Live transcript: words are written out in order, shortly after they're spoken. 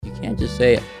can't just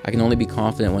say I can only be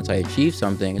confident once I achieve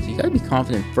something. It's, you got to be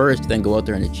confident first, then go out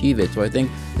there and achieve it. So I think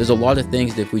there's a lot of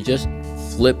things that if we just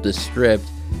flip the script,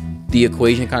 the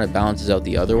equation kind of balances out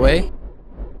the other way.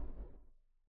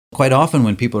 Quite often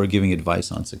when people are giving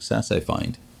advice on success, I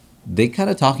find, they kind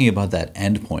of talking about that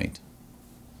end point.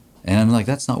 And I'm like,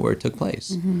 that's not where it took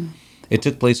place. Mm-hmm. It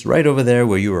took place right over there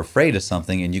where you were afraid of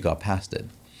something and you got past it.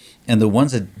 And the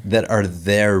ones that are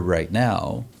there right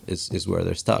now is where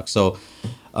they're stuck. So,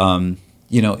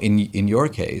 you know, in your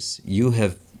case, you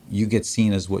get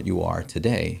seen as what you are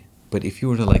today. But if you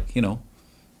were to, like, you know,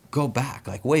 go back,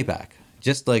 like way back,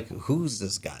 just like, who's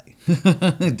this guy?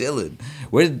 Dylan.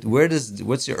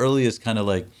 What's your earliest kind of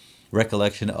like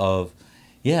recollection of,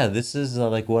 yeah, this is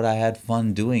like what I had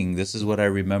fun doing. This is what I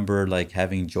remember like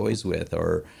having joys with,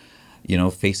 or, you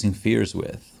know, facing fears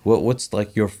with. What's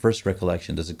like your first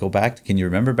recollection? Does it go back? Can you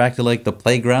remember back to like the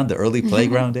playground, the early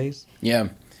playground days? Yeah.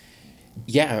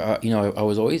 You know, I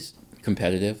was always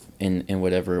competitive in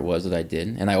whatever it was that I did.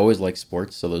 And I always liked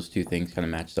sports. So those two things kind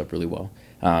of matched up really well.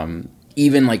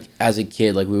 Even like as a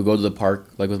kid, like we would go to the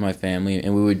park like with my family,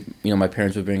 and we would, you know, my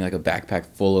parents would bring like a backpack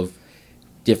full of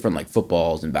different like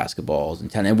footballs and basketballs and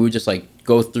tennis, and we would just like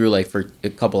go through like for a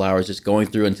couple hours just going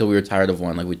through until we were tired of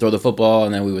one. Like we'd throw the football,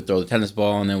 and then we would throw the tennis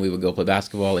ball, and then we would go play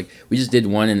basketball. Like we just did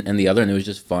one and the other, and it was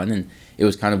just fun, and it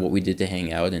was kind of what we did to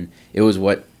hang out, and it was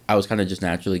what I was kind of just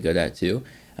naturally good at too.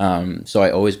 So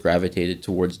I always gravitated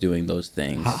towards doing those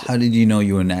things. How did you know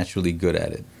you were naturally good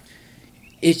at it?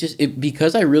 It's just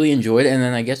because I really enjoyed it. And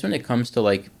then I guess when it comes to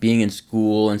like being in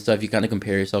school and stuff, you kind of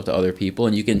compare yourself to other people,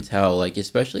 and you can tell, like,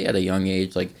 especially at a young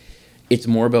age, like it's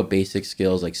more about basic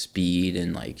skills like speed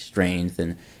and like strength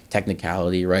and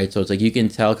technicality, right? So it's like you can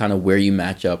tell kind of where you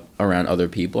match up around other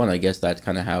people, and I guess that's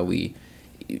kind of how we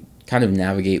kind of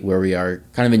navigate where we are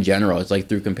kind of in general. It's like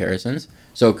through comparisons.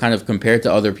 So kind of compared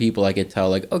to other people, I could tell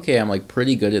like, okay, I'm like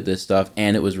pretty good at this stuff,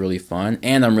 and it was really fun,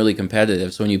 and I'm really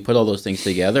competitive. So when you put all those things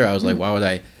together, I was like, why would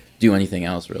I do anything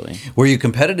else really? Were you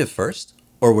competitive first,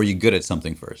 or were you good at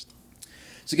something first?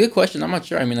 It's a good question. I'm not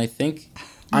sure. I mean, I think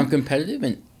I'm competitive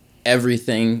in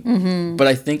everything, but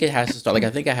I think it has to start. Like,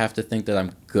 I think I have to think that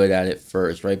I'm good at it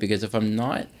first, right? Because if I'm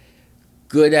not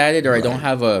good at it, or I don't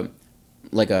have a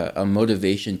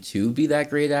motivation to be that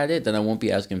great at it, then I won't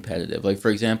be as competitive. Like,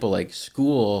 for example, like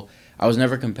school, I was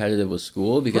never competitive with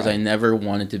school because I never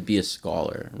wanted to be a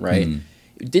scholar, right?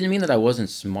 It didn't mean that I wasn't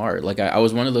smart. Like, I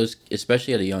was one of those,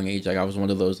 especially at a young age, like I was one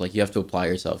of those, like, you have to apply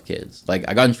yourself kids. Like,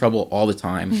 I got in trouble all the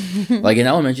time. Like, in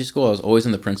elementary school, I was always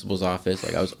in the principal's office.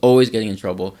 Like, I was always getting in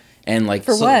trouble. And like,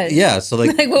 for what? Yeah, so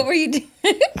like, like what were you doing?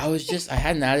 I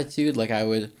had an attitude. Like, I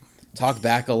would talk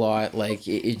back a lot. Like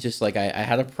it just like I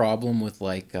had a problem with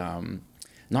like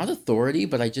not authority,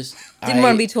 but I just didn't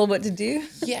want to be told what to do.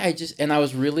 Yeah, and I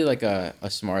was really like a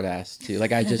smart ass too.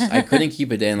 Like I couldn't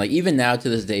keep it in. Like even now to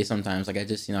this day, sometimes like I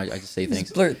just say things.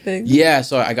 Just blurt things. Yeah,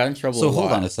 so I got in trouble. So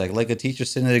hold on a sec. Like a teacher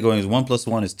sitting there going, 1 +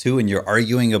 1 is 2, and you're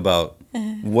arguing about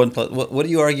 1 plus. What are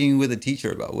you arguing with a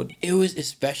teacher about? What? It was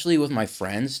especially with my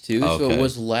friends too. Okay. So it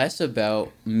was less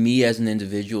about me as an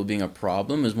individual being a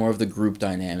problem. It was more of the group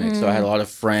dynamic. So I had a lot of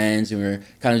friends, and we were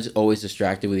kind of just always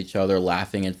distracted with each other,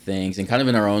 laughing at things, and kind of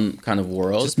in our own kind of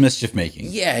world. Just mischief making.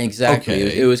 Yeah, exactly.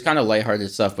 Okay. It was kind of lighthearted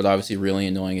stuff, but obviously really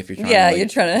annoying if you're trying to you're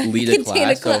trying to lead a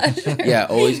class. So, yeah,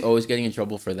 always getting in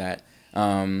trouble for that.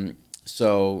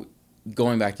 So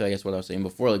going back to, I guess, what I was saying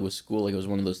before, like with school, like it was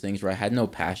one of those things where I had no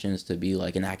passions to be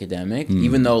like an academic,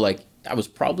 even though like I was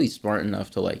probably smart enough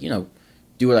to like, you know,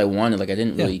 do what I wanted. Like I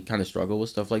didn't really kind of struggle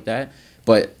with stuff like that.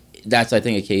 But that's, I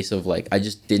think, a case of like I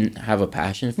just didn't have a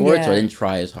passion for it, so I didn't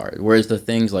try as hard. Whereas the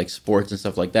things like sports and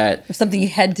stuff like that, something you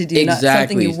had to do, not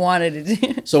something you wanted to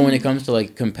do. So when it comes to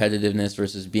like competitiveness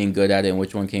versus being good at it and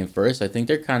which one came first, I think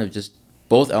they're kind of just,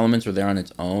 both elements were there on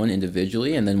its own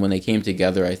individually, and then when they came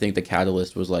together, I think the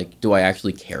catalyst was like, do I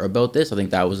actually care about this? I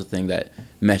think that was the thing that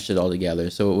meshed it all together.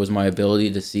 So it was my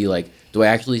ability to see like, do I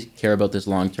actually care about this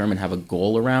long term and have a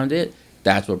goal around it?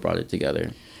 That's what brought it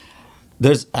together.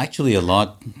 There's actually a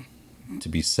lot to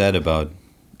be said about,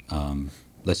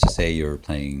 let's just say you're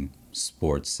playing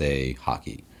sports, say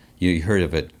hockey. You heard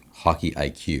of it, hockey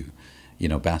IQ, you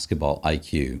know, basketball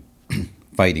IQ,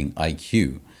 fighting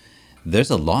IQ. There's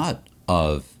a lot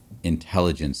of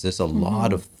intelligence. There's a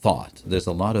lot of thought. There's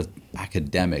a lot of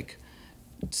academic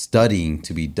studying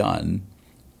to be done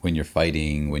when you're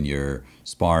fighting, when you're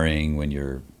sparring, when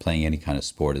you're playing any kind of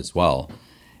sport as well.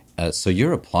 So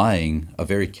you're applying a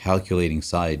very calculating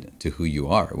side to who you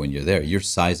are when you're there. You're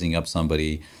sizing up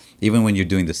somebody. Even when you're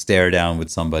doing the stare down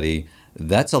with somebody,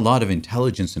 that's a lot of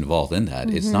intelligence involved in that.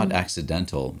 It's not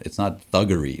accidental. It's not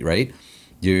thuggery, right?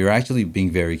 You're actually being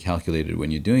very calculated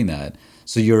when you're doing that.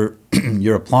 So you're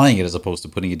you're applying it as opposed to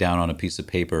putting it down on a piece of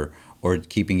paper or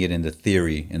keeping it in the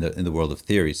theory in the world of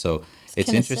theory. So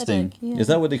it's interesting. Yeah. Is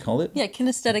that what they call it? Yeah,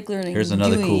 kinesthetic learning. Here's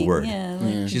another cool word. Yeah,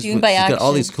 like She's doing by action. got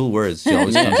all these cool words she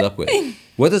always comes up with.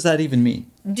 What does that even mean?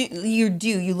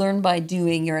 You learn by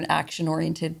doing. You're an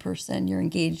action-oriented person. You're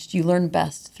engaged. You learn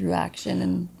best through action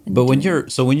and But when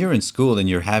doing. you're in school and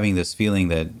you're having this feeling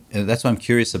that, and that's why I'm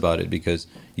curious about it, because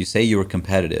you say you were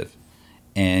competitive,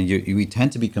 and we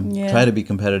tend to be try to be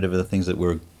competitive with the things that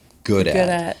we're good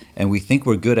at, and we think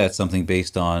we're good at something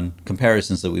based on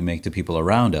comparisons that we make to people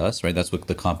around us, right? That's what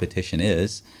the competition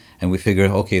is, and we figure,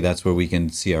 okay, that's where we can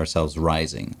see ourselves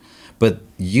rising. But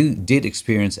you did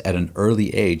experience at an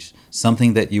early age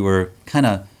something that you were kind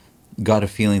of got a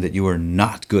feeling that you were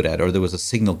not good at, or there was a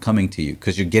signal coming to you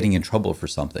because you're getting in trouble for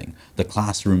something, the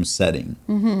classroom setting,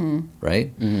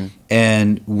 right?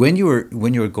 And when you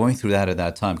were going through that at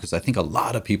that time, because I think a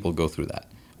lot of people go through that,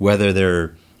 whether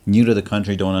they're new to the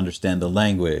country, don't understand the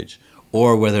language,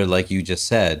 or whether, like you just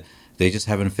said, they just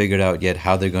haven't figured out yet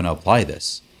how they're going to apply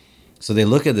this. So they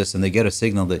look at this and they get a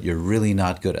signal that you're really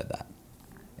not good at that,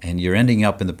 and you're ending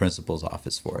up in the principal's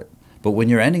office for it. But when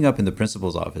you're ending up in the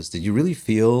principal's office, did you really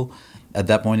feel at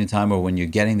that point in time, or when you're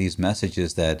getting these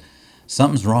messages that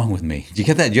something's wrong with me? Do you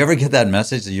get that? Do you ever get that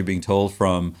message that you're being told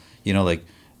from, like,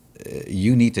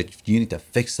 you need to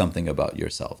fix something about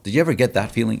yourself? Did you ever get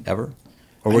that feeling ever?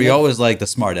 Or were you always like the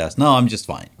smart ass? No, I'm just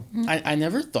fine. I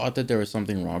never thought that there was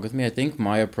something wrong with me. I think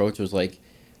my approach was like,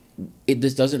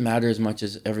 this doesn't matter as much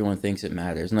as everyone thinks it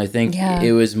matters. And I think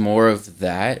it was more of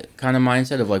that kind of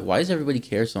mindset of like, why does everybody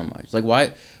care so much? Like,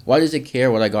 why does it care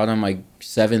what I got on my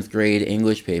 7th grade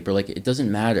English paper? Like, it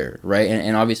doesn't matter, right?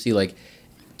 And obviously, like,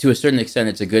 to a certain extent,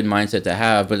 it's a good mindset to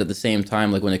have, but at the same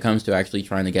time, like, when it comes to actually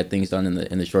trying to get things done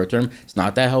in the short term, it's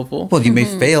not that helpful. Well, you may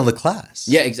fail the class.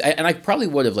 Yeah, and I probably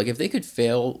would have, like, if they could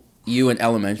fail you in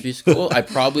elementary school, I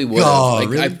probably would have. Oh, like,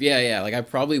 really? like, I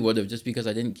probably would have, just because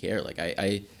I didn't care. Like,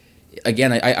 I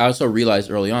also realized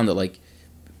early on that, like,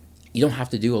 you don't have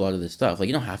to do a lot of this stuff. Like,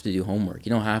 you don't have to do homework. You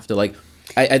don't have to, like,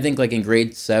 I think, like, in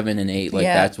grade 7 and 8, like,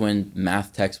 that's when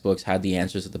math textbooks had the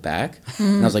answers at the back.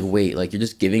 And I was like, wait, like, you're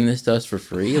just giving this to us for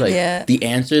free? Like, the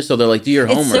answers? So they're like, do your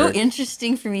homework. It's so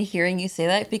interesting for me hearing you say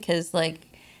that, because, like,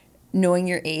 knowing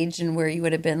your age and where you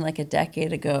would have been, like, a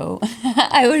decade ago,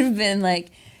 I would have been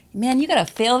like, man, you gotta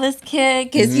fail this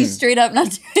kid because he's straight up not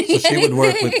doing it. So she would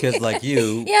work with kids like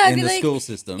you in the school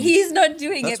system. He's not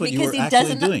doing That's it what you because were he actually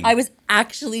doesn't. doing. I was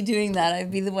actually doing that.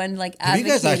 I'd be the one like Have you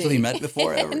guys actually advocating. met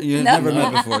before ever? You No. never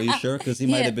met before, are you sure? Because he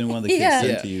might have been one of the kids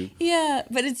sent to you. Yeah,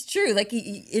 but it's true. Like,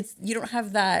 it's you don't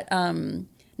have that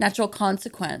natural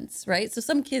consequence, right? So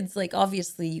some kids, like,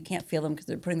 obviously you can't fail them because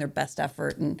they're putting their best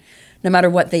effort, and no matter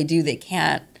what they do, they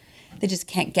just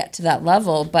can't get to that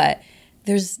level. But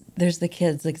there's the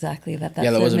kids exactly that sort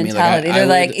of mentality. Like, they're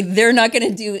like, they're not going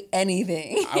to do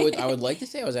anything. I would like to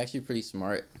say I was actually pretty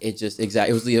smart. It just it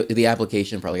was the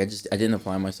application part. Like, I didn't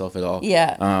apply myself at all.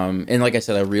 Yeah. And like I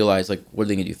said, I realized, like, what are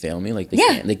they gonna do? Fail me? Like, they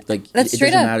can't. Like That's it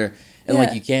straight doesn't up. matter. And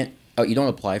like, you can't. Oh, you don't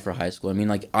apply for high school. I mean,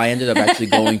 like, I ended up actually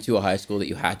going to a high school that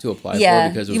you had to apply for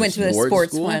because it was you went to a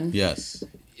sports school. one. Yes.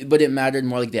 But it mattered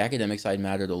more, like, the academic side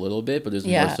mattered a little bit, but it was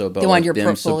more so about They want like, your them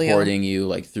portfolio. supporting you,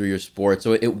 like, through your sport.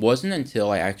 So it wasn't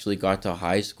until I actually got to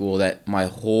high school that my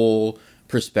whole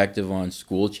perspective on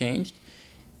school changed,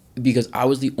 because I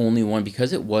was the only one,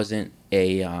 because it wasn't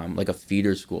a like a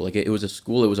feeder school. Like, it was a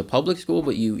school, it was a public school,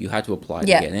 but you had to apply to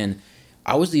get in.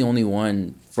 I was the only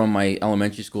one from my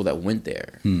elementary school that went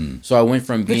there. So I went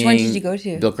from being... Which one did you go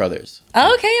to? Bill Crothers.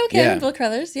 Oh, okay. Yeah. Bill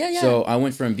Crothers. Yeah. So I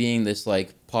went from being this,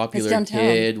 like, popular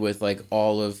kid with, like,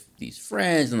 all of these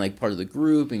friends and, like, part of the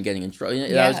group and getting in trouble.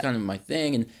 That was kind of my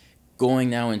thing. And going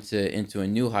now into a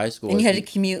new high school. And you had to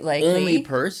commute, like, only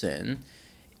person.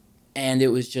 And it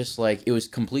was just, like, it was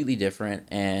completely different.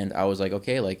 And I was like,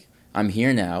 okay, like, I'm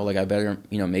here now. Like, I better,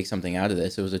 make something out of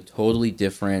this. It was a totally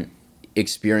different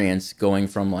experience going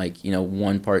from, like,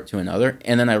 one part to another.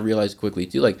 And then I realized quickly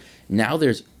too, like, now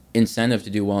there's incentive to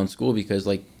do well in school, because,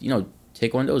 like,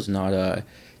 taekwondo is not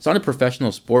a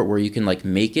professional sport where you can, like,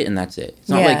 make it and that's it. It's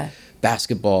not like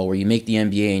basketball where you make the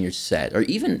NBA and you're set, or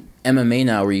even MMA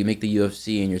now where you make the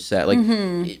UFC and you're set. Like,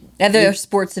 other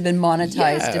sports have been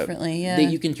monetized differently.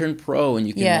 You can turn pro and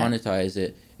you can monetize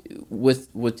it.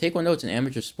 With taekwondo, it's an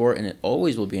amateur sport, and it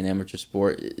always will be an amateur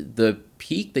sport. The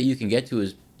peak that you can get to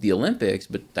is the Olympics,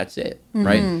 but that's it,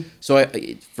 right? So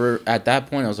at that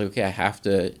point, I was like, okay, I have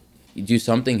to do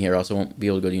something here, else I won't be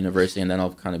able to go to university, and then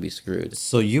I'll kind of be screwed.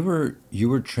 So you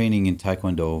were training in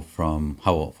Taekwondo from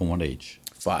how old? From what age?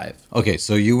 5. Okay,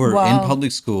 so you were in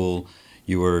public school.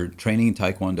 You were training in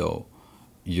Taekwondo.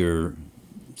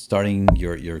 starting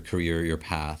your career, your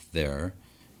path there,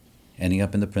 ending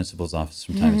up in the principal's office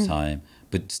from time to time,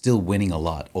 but still winning a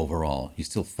lot overall. You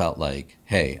still felt like,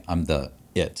 hey, I'm the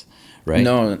it, right?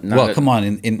 No, not well, at- come on.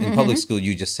 In public school,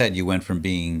 you just said you went from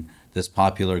being this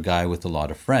popular guy with a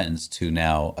lot of friends to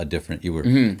now a different. You were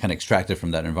kind of extracted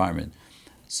from that environment.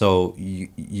 So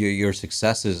your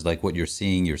successes, like what you're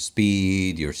seeing, your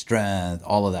speed, your strength,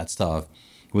 all of that stuff,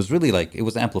 was really like it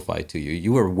was amplified to you.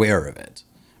 You were aware of it,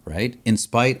 right? In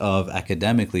spite of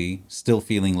academically still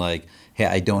feeling like, hey,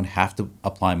 I don't have to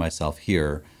apply myself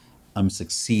here. I'm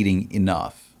succeeding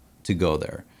enough to go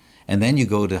there. And then you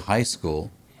go to high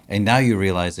school, and now you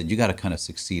realize that you got to kind of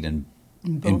succeed in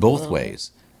both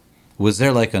ways. Was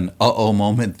there like an uh-oh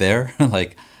moment there?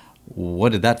 Like,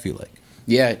 what did that feel like?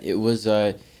 Yeah, it was.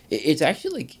 It's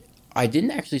actually like I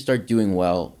didn't actually start doing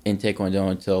well in Taekwondo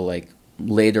until like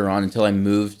later on, until I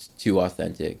moved to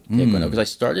authentic Taekwondo, because I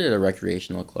started at a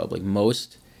recreational club. Like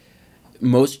most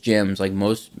gyms, like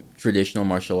most traditional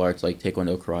martial arts, like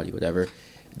Taekwondo, karate, whatever,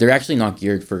 they're actually not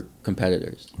geared for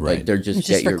competitors. Right. Like they're just It's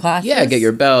just for classes? get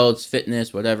your belts,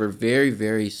 fitness, whatever. Very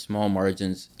very small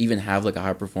margins. Even have like a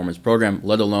high performance program,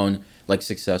 let alone like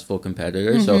successful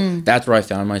competitors. So that's where I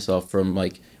found myself from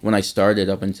like when I started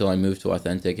up until I moved to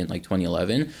authentic in like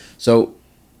 2011. So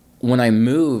when I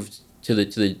moved to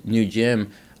the new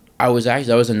gym, that was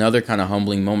another kind of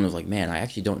humbling moment of like, man, I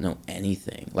actually don't know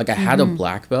anything. Like I had a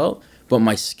black belt, but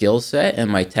my skill set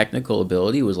and my technical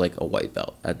ability was like a white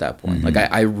belt at that point. Like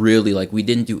I really like we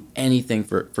didn't do anything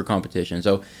for competition.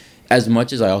 So as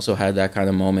much as I also had that kind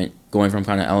of moment going from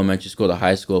kind of elementary school to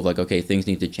high school of like, okay, things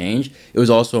need to change, it was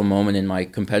also a moment in my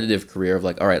competitive career of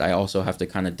like, all right, I also have to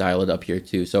kind of dial it up here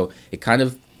too. So it kind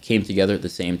of came together at the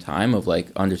same time of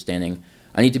like understanding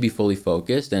I need to be fully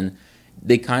focused, and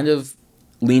they kind of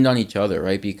leaned on each other,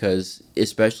 right? Because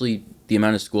especially the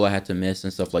amount of school I had to miss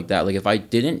and stuff like that, like if I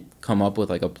didn't come up with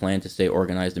like a plan to stay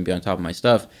organized and be on top of my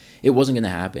stuff, it wasn't going to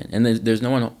happen. And there's no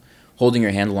one holding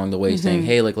your hand along the way saying,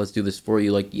 hey, like let's do this for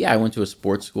you. Like, yeah, I went to a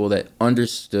sports school that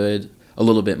understood a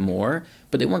little bit more,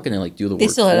 but they weren't going to like do the work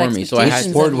still had for me. So I expectations. had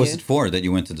Which Sport of was you. it for that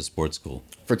you went to the sports school?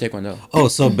 for Taekwondo. Oh,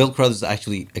 so Bill Carruthers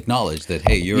actually acknowledged that,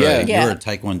 hey, you're Yeah. you're a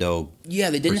Taekwondo. Yeah,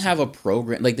 they didn't have a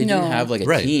program. Like, they No. didn't have, like, a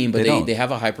Right, team, but they don't. they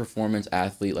have a high-performance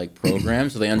athlete, like, program,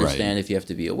 so they understand if you have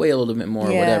to be away a little bit more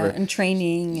or Yeah, whatever. and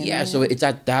training. And Yeah, so it's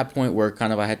at that point where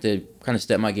kind of I had to kind of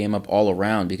step my game up all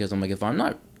around, because I'm like, if I'm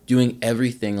not doing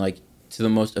everything, like, to the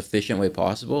most efficient way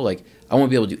possible, like, I won't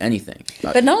be able to do anything.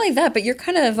 But not only that, but you're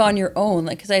kind of on your own.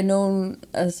 Like, because I know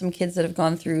some kids that have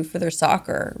gone through for their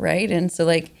soccer, right? And so,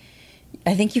 like,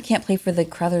 I think you can't play for the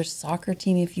Crothers soccer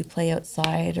team if you play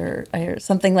outside or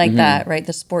something like that, right?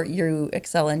 The sport you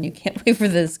excel in, you can't play for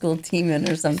the school team in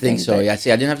or something. I think so, but- yeah.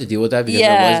 See, I didn't have to deal with that because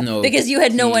there was no because you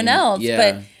had no one team. else.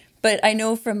 Yeah. But I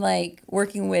know from like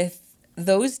working with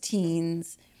those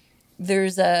teens,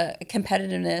 there's a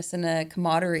competitiveness and a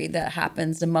camaraderie that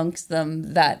happens amongst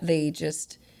them that they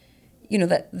just, you know,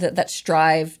 that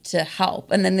strive to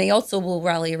help. And then they also will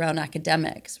rally around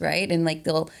academics, right? And like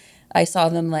I saw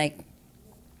them like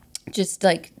just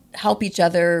like help each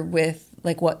other with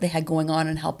like what they had going on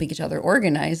and helping each other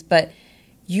organize. But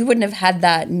you wouldn't have had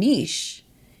that niche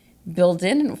built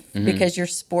in because your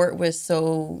sport was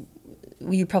so.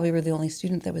 You probably were the only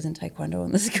student that was in Taekwondo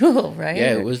in the school, right?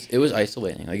 Yeah, it was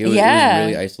isolating. Like it was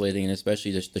really isolating, and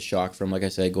especially just the shock from, like I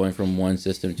said, going from one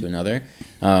system to another.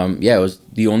 Yeah, it was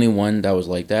the only one that was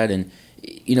like that. And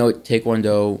you know,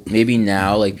 Taekwondo, maybe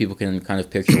now like people can kind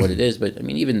of picture what it is, but I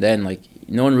mean, even then, like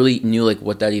no one really knew like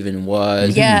what that even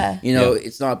was. Yeah. You know, Yeah.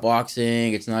 it's not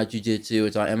boxing, it's not jiu-jitsu,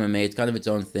 it's not MMA. It's kind of its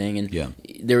own thing. And Yeah.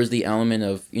 there was the element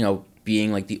of, you know,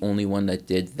 being like the only one that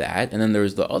did that, and then there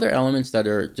was the other elements that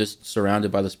are just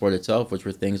surrounded by the sport itself, which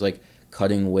were things like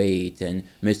cutting weight and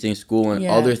missing school and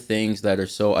Yeah. other things that are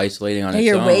so isolating on Yeah, its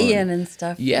your own. weigh-in and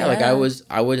stuff. Yeah, like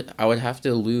I would have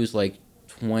to lose like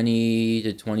 20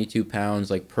 to 22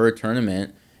 pounds like per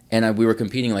tournament, and we were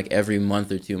competing like every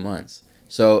month or 2 months.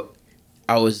 So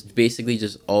I was basically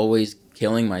just always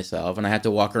killing myself, and I had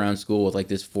to walk around school with like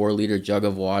this 4-liter jug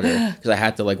of water because I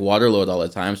had to like water load all the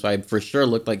time. So I for sure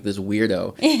looked like this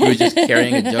weirdo who was just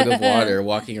carrying a jug of water,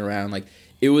 walking around. Like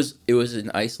it was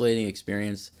an isolating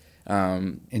experience.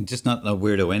 And just not a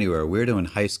weirdo anywhere. A weirdo in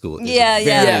high school. Is Yeah, a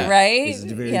very, yeah, right? It's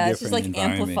a very Yeah, it's just like different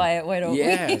environment. amplify it. Why don't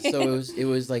Yeah, we? so it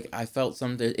was like I felt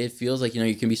something. It feels like, you know,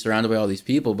 you can be surrounded by all these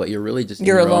people, but you're really just in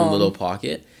You're your alone. own little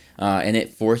pocket. And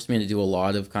it forced me to do a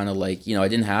lot of kind of like, you know, I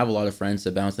didn't have a lot of friends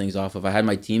to bounce things off of. I had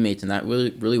my teammates, and that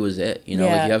really was it. You know,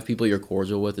 Yeah. like you have people you're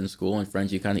cordial with in school and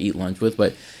friends you kind of eat lunch with.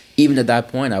 But even at that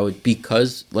point, I would,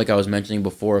 because like I was mentioning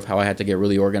before of how I had to get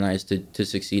really organized to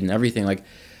succeed and everything, like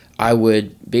I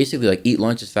would basically like eat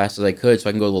lunch as fast as I could so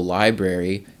I can go to the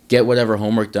library, get whatever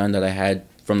homework done that I had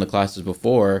from the classes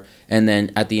before, and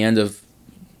then at the end of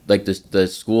like the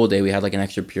school day, we had like an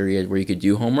extra period where you could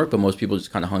do homework, but most people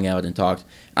just kind of hung out and talked.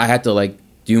 I had to like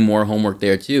do more homework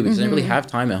there too because I didn't really have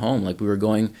time at home. Like we were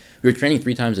training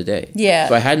 3 times a day. Yeah.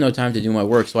 So I had no time to do my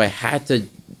work. So I had to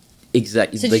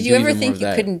exactly. So like, did you do ever even more think of you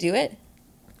that. couldn't do it?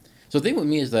 So the thing with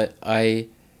me is that I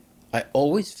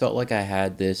always felt like I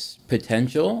had this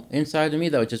potential inside of me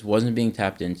that just wasn't being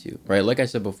tapped into, right? Like I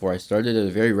said before, I started at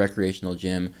a very recreational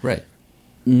gym. Right.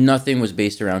 Nothing was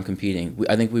based around competing.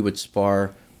 I think we would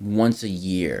spar once a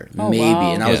year, Oh, maybe.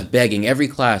 wow. And I was Yeah. begging every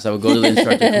class. I would go to the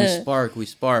instructor, can we spar? Can we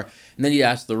spar? And then he'd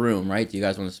ask the room, right? Do you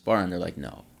guys want to spar? And they're like,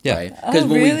 no. Yeah. Right? Oh, Because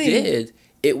when really? we did,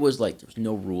 it was like there was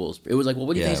no rules. It was like, well,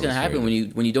 what do you Yeah, think is it going to was happen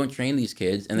very when you don't train these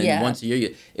kids? And then Yeah. once a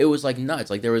year, it was like nuts.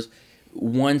 Like there was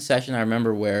one session I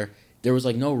remember where there was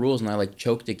like no rules and I like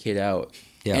choked a kid out.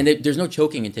 Yeah. And there's no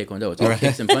choking in Taekwondo. It's all Right.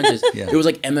 kicks and punches. Yeah. It was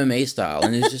like MMA style.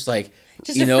 And it's just like,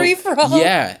 Just you a know, free-for-all.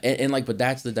 Yeah. And like, but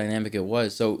that's the dynamic it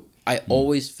was. So I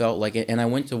always felt like it. And I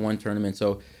went to one tournament.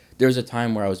 So there was a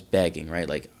time where I was begging, right?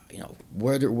 Like, you know,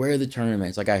 where are the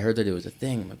tournaments? Like I heard that it was a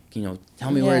thing. Like, you know, tell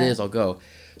me where it Yeah. is. I'll go.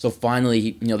 So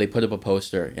finally, you know, they put up a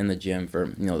poster in the gym for,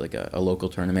 you know, like a local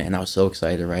tournament. And I was so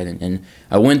excited, right? And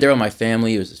I went there with my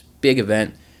family. It was this big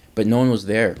event. But no one was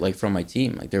there, like from my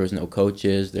team. Like there was no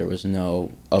coaches, there was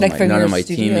no Like from none your of my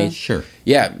studio? teammates. Sure.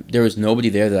 Yeah, there was nobody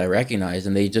there that I recognized,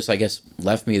 and they just, I guess,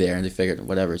 left me there, and they figured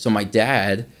whatever. So my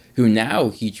dad, who now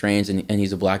he trains and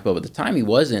he's a black belt, but at the time he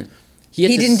wasn't. He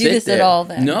He to didn't do sit this at there. all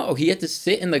then? No, he had to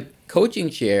sit in the coaching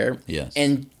chair Yes.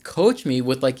 and coach me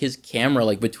with like his camera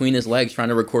like between his legs, trying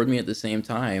to record me at the same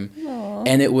time.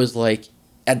 And it was like.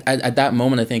 At that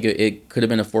moment, I think it could have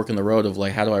been a fork in the road of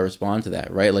like, how do I respond to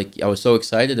that, right? Like, I was so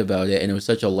excited about it, and it was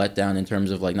such a letdown in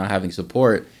terms of like not having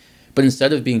support. But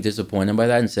instead of being disappointed by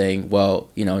that and saying, well,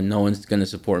 you know, no one's going to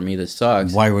support me, this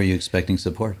sucks. Why were you expecting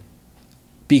support?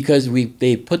 Because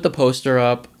they put the poster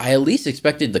up, I at least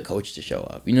expected the coach to show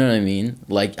up. You know what I mean?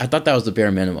 Like, I thought that was the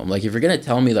bare minimum. Like, if you're going to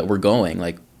tell me that we're going,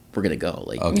 like, we're going to go.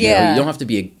 Like, Okay. you know, Yeah. you don't have to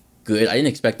be a good. I didn't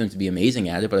expect them to be amazing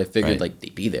at it, but I figured, Right. like,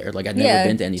 they'd be there. Like, I'd never Yeah,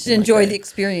 been to just anything enjoy like that. the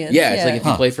experience. Yeah, it's like if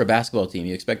you Huh. play for a basketball team,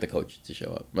 you expect the coach to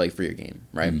show up, like, for your game,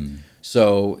 right? Mm.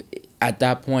 So at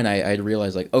that point, I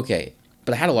realized, like, okay,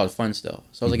 but I had a lot of fun still.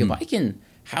 So I was like, if I can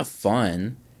have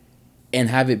fun and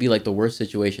have it be, like, the worst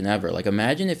situation ever, like,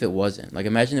 imagine if it wasn't. Like,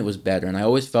 imagine it was better. And I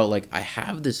always felt like I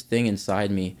have this thing inside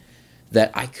me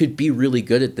that I could be really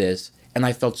good at this. And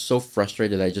I felt so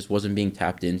frustrated I just wasn't being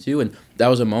tapped into. And that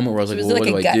was a moment where I was So like, was well, it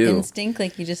what like do a I gut do? instinct?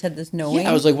 Like you just had this knowing? Yeah,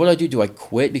 I was like, what do I do? Do I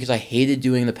quit? Because I hated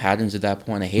doing the patterns at that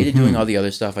point. I hated doing all the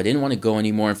other stuff. I didn't want to go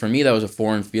anymore. And for me, that was a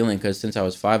foreign feeling because since I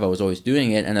was 5, I was always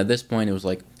doing it. And at this point, it was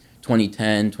like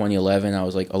 2010, 2011. I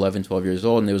was like 11, 12 years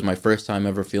old. And it was my first time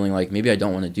ever feeling like maybe I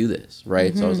don't want to do this,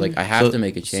 right? So I was like, I have to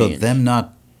make a change. So them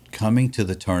not coming to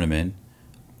the tournament,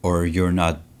 or you're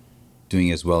not doing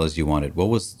as well as you wanted. What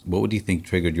would you think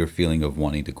triggered your feeling of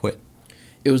wanting to quit?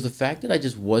 It was the fact that I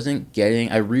just wasn't getting.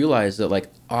 I realized that like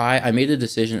I made a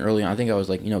decision early on. I think I was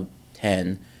like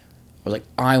 10. I was like,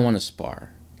 I want to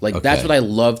spar. Like that's Okay. what I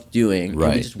loved doing. And we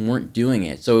Right. just weren't doing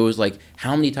it. So it was like,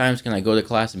 how many times can I go to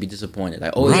class and be disappointed? I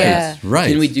always Right, ask,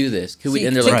 right. Can we do this? Can so we? you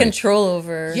And they're took like, control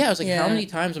over. yeah. I was like, how many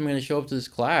times am I going to show up to this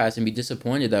class and be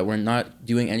disappointed that we're not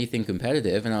doing anything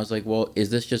competitive? And I was like, well,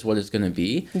 is this just what it's going to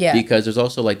be? Yeah. Because there's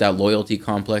also like that loyalty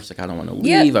complex. Like I don't want to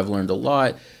Yeah. leave. I've learned a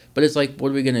lot. But it's like,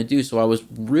 what are we going to do? So I was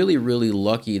really, really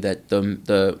lucky that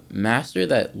the master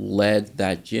that led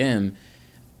that gym,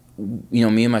 you know,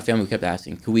 me and my family kept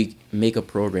asking, could we make a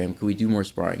program? Could we do more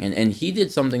sparring? And he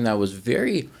did something that was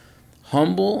very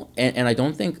humble. And I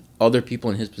don't think other people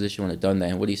in his position would have done that.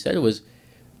 And what he said was,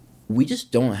 we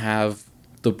just don't have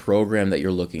the program that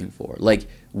you're looking for. Like,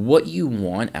 what you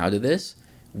want out of this,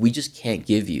 we just can't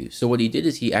give you. So what he did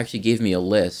is he actually gave me a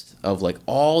list of like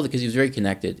because he was very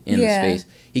connected in Yeah. the space.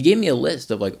 He gave me a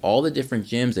list of like all the different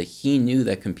gyms that he knew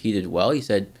that competed well. He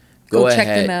said, go Go check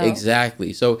ahead. them out.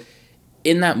 Exactly. So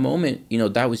in that moment, you know,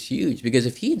 that was huge because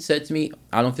if he had said to me,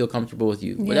 I don't feel comfortable with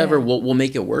you, whatever, Yeah. we'll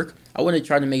make it work. I wouldn't have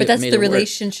tried to make But it that's made the it work.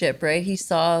 relationship, right? He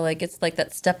saw like it's like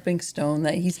that stepping stone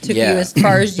that he took Yeah. you as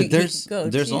far as you But there's could go.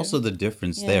 there's too. also the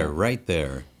difference Yeah. there, right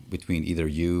there, between either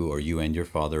you and your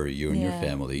father or you and your Yeah.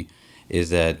 family, is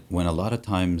that when a lot of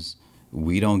times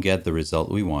we don't get the result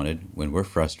we wanted, when we're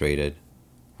frustrated,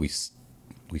 we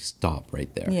stop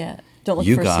right there. Yeah. Don't look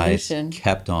You for a guys solution.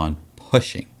 kept on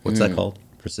pushing. What's that called?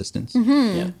 Persistence.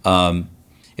 Mm-hmm. Yeah.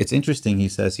 It's interesting. He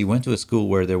says he went to a school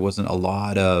where there wasn't a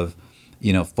lot of,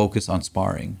 focus on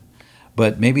sparring,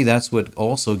 but maybe that's what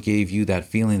also gave you that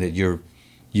feeling that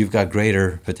you've got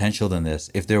greater potential than this.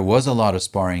 If there was a lot of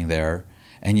sparring there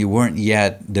and you weren't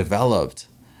yet developed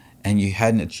and you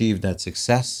hadn't achieved that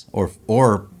success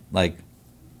or like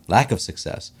lack of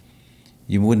success,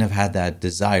 you wouldn't have had that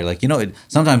desire. Like,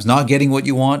 sometimes not getting what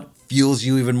you want fuels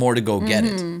you even more to go get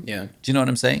it. Yeah. Do you know what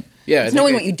I'm saying? Yeah. It's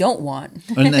knowing what you don't want.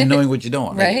 And then knowing what you don't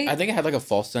want. Right? I think I had like a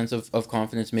false sense of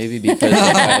confidence maybe because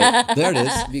I, There it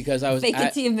is. because I was Fake it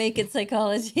at, till you make it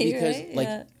psychology, because right? like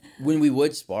Yeah. when we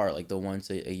would spar like the once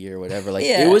a year or whatever, like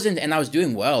Yeah. it wasn't, and I was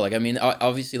doing well. Like I mean,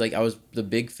 obviously, like I was the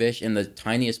big fish in the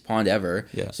tiniest pond ever.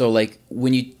 Yeah. So like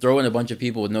when you throw in a bunch of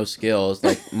people with no skills,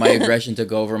 like my aggression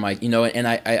took over my, and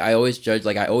I always judged,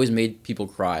 like I always made people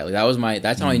cry. Like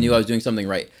that's how I knew I was doing something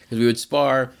right, because we would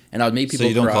spar and I would make people So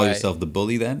you don't cry. call yourself the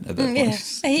bully then at that point?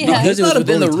 Yeah. Because it was not a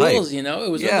within the bully type. rules,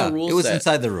 It was Yeah, within the rules. it was set.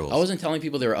 inside the rules. I wasn't telling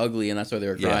people they were ugly and that's why they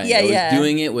were Yeah. crying. Yeah, I was yeah.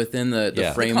 doing it within the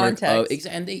Yeah. framework The of context.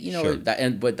 and they, Sure.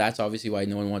 but that's obviously why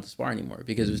no one wanted to spar anymore,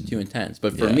 because it was too intense.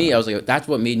 But for Yeah. me, I was like, that's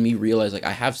what made me realize like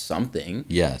I have something.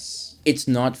 Yes. It's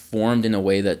not formed in a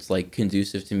way that's like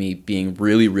conducive to me being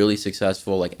really, really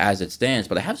successful, like as it stands.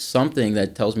 But I have something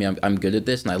that tells me I'm good at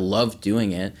this and I love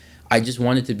doing it. I just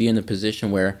wanted to be in a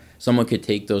position where someone could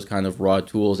take those kind of raw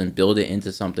tools and build it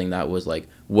into something that was like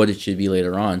what it should be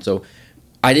later on. So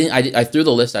I threw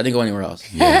the list. I didn't go anywhere else.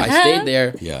 Yeah. I stayed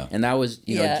there. Yeah. And that was,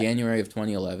 Yeah. January of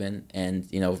 2011. And,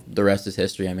 the rest is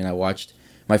history. I mean, I watched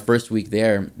my first week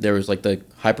there. There was like the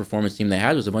high performance team they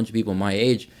had was a bunch of people my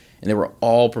age, and they were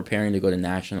all preparing to go to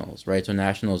nationals, right? So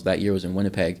nationals that year was in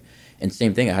Winnipeg. And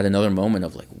same thing. I had another moment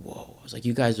of like, whoa. I was like,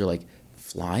 you guys are like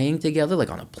flying together, like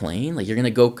on a plane. Like you're going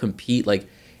to go compete, like,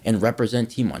 and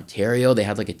represent Team Ontario. They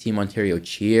had like a Team Ontario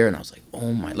cheer, and I was like,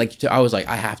 oh my! Like I was like,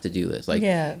 I have to do this. Like,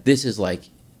 Yeah. this is like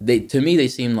to me they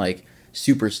seem like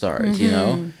superstars,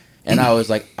 And I was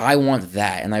like, I want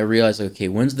that, and I realized like, okay,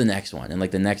 when's the next one? And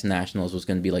like the next nationals was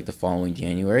going to be like the following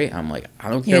January. I'm like, I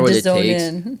don't You care had what to it zone takes.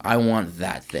 in. I want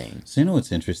that thing. So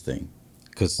what's interesting?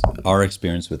 Because our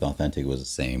experience with Authentic was the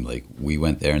same. Like we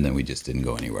went there and then we just didn't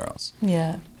go anywhere else.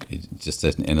 Yeah. It just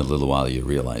in a little while you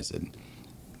realize it.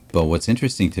 But what's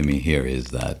interesting to me here is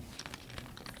that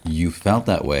you felt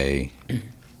that way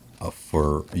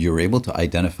you were able to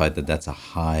identify that that's a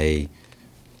high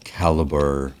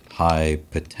caliber, high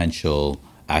potential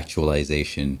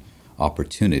actualization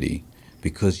opportunity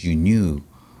because you knew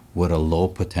what a low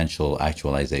potential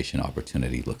actualization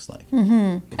opportunity looks like.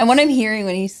 And what I'm hearing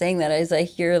when he's saying that is I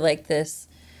hear like this,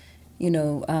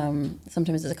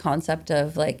 sometimes it's a concept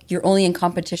of like you're only in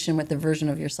competition with the version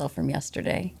of yourself from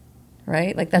yesterday,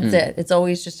 right? Like that's it. It's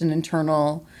always just an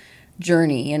internal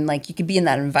journey. And like you could be in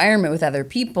that environment with other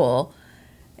people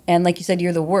and like you said,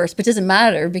 you're the worst, but it doesn't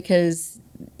matter because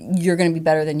you're going to be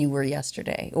better than you were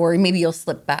yesterday. Or maybe you'll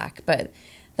slip back, but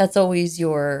that's always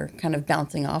your kind of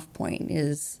bouncing off point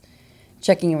is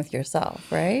checking in with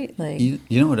yourself, right? Like You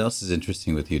know what else is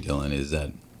interesting with you, Dylan, is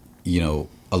that,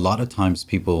 a lot of times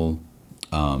people,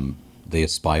 they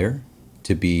aspire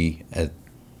to be at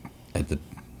the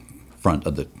front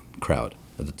of the crowd,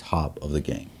 at the top of the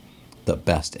game, the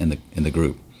best in the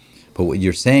group. But what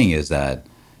you're saying is that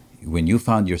when you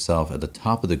found yourself at the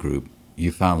top of the group,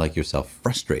 you found like yourself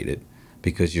frustrated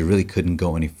because you really couldn't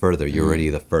go any further. You're already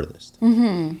the furthest.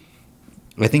 Mm-hmm.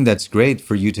 I think that's great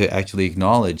for you to actually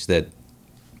acknowledge that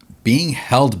being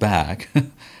held back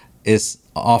is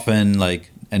often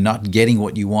like, and not getting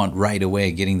what you want right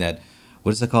away, getting that,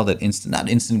 what is it called? That not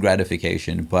instant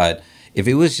gratification, but if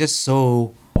it was just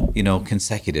so,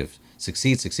 consecutive,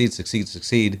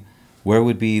 succeed, where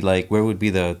would be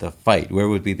the fight? Where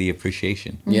would be the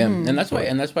appreciation? Yeah, and that's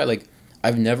why like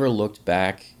I've never looked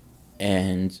back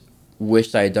and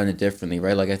wished I had done it differently,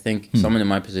 right? Like I think someone in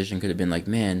my position could have been like,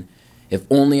 man, if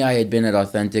only I had been at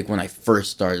Authentic when I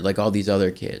first started, like all these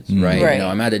other kids, right? Right.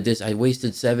 I'm at I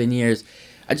wasted 7 years.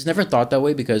 I just never thought that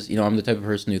way because, I'm the type of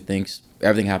person who thinks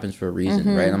everything happens for a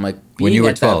reason, right? I'm like, When you being were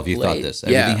at that 12, you thought place- this.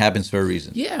 Everything happens for a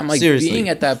reason. Yeah, I'm like, Seriously. being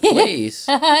at that place,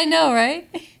 I know, right?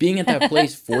 being at that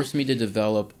place forced me to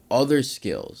develop other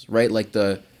skills, right? Like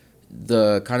the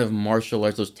kind of martial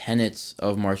arts, those tenets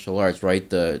of martial arts, right?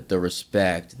 The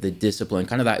respect, the discipline,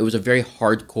 kind of that. It was a very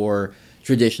hardcore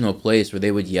traditional place where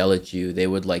they would yell at you, they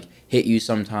would like hit you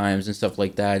sometimes and stuff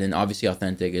like that. And obviously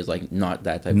Authentic is like not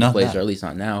that type Not of place, that. or at least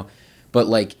not now. But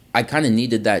like I kind of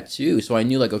needed that too. So I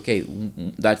knew like, okay,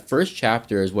 that first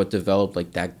chapter is what developed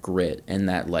like that grit and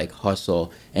that like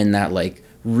hustle and that like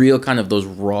real kind of those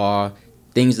raw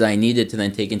things that I needed to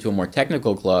then take into a more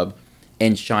technical club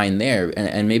and shine there.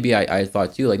 And maybe I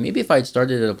thought too, like maybe if I had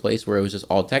started at a place where it was just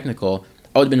all technical,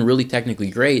 I would have been really technically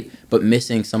great, but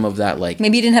missing some of that like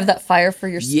Maybe you didn't have that fire for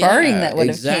your sparring Yeah, that would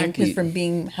have came exactly. because from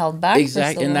being held back.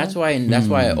 exactly. For so And that's long.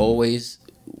 why I always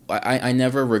I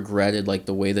never regretted like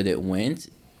the way that it went,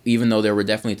 even though there were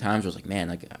definitely times where I was like, man,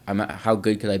 like how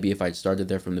good could I be if I'd started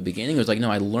there from the beginning? It was like,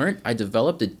 no, I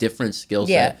developed a different skill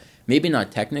set. Yeah. Maybe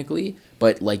not technically,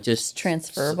 but like just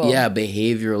transferable. Yeah,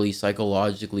 behaviorally,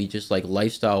 psychologically, just like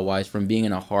lifestyle wise, from being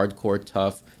in a hardcore,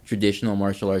 tough, traditional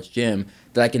martial arts gym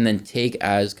that I can then take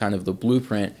as kind of the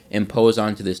blueprint, impose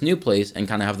onto this new place, and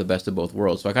kind of have the best of both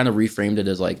worlds. So I kind of reframed it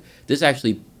as like, this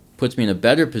actually puts me in a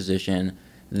better position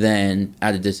than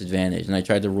at a disadvantage, and I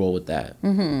tried to roll with that.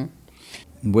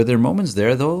 Were there moments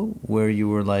there though where you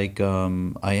were like,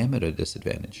 I am at a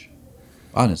disadvantage?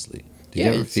 Honestly, did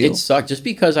you ever feel? It sucked. Just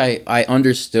because I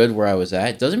understood where I was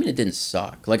at doesn't mean it didn't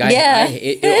suck. Like Yeah,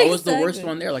 I was the worst exactly.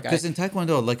 one there. Like Because in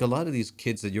Taekwondo, like a lot of these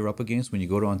kids that you're up against when you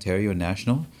go to Ontario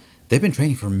National, they've been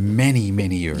training for many,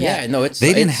 many years. yeah, no, it's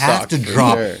They didn't it have sucked to for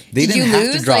drop. sure. They Did didn't you have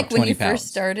lose to drop like when 20 you pounds.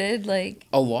 first started? Like,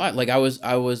 A lot. Like I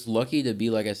was lucky to be,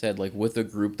 like I said, like with a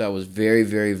group that was very,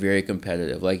 very, very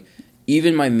competitive. Like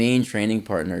even my main training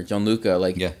partner, Gianluca,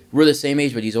 like Yeah. we're the same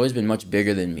age, but he's always been much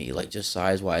bigger than me, like just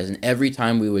size wise. And every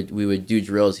time we would do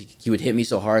drills, he would hit me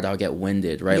so hard I'll get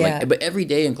winded, right? Yeah. Like, but every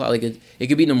day in class, like it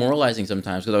could be demoralizing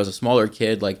sometimes because I was a smaller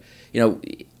kid. Like, you know,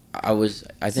 I does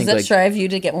think that like strive you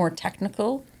to get more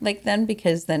technical? Like then,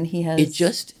 because then he has.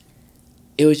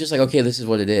 it was just like, okay, this is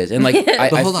what it is, and like But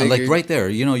I hold on, like figured- right there,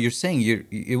 you know, you're saying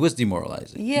it was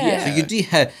demoralizing. Yeah. So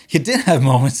you did have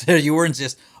moments there. You weren't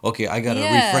just okay. I gotta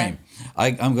Yeah. reframe.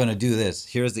 I'm gonna do this.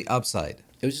 Here's the upside.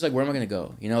 It was just like, where am I going to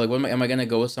go? You know, like, am I going to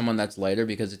go with someone that's lighter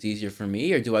because it's easier for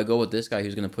me? Or do I go with this guy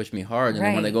who's going to push me hard? And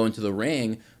then when I Right. go into the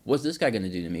ring, what's this guy going to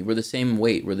do to me? We're the same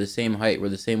weight. We're the same height. We're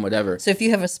the same whatever. So if you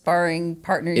have a sparring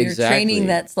partner, you're Exactly. training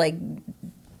that's like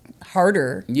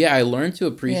harder. Yeah, I learned to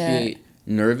appreciate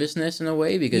nervousness in a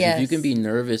way because if you Yes. can be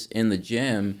nervous in the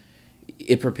gym,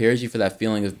 it prepares you for that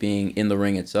feeling of being in the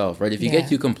ring itself, right? If you Yeah. get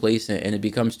too complacent and it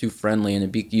becomes too friendly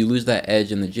and you lose that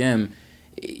edge in the gym,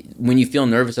 when you feel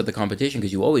nervous at the competition,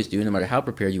 because you always do, no matter how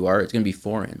prepared you are, it's going to be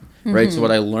foreign, right? Mm-hmm. So what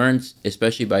I learned,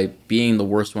 especially by being the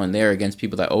worst one there against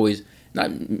people that always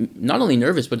not only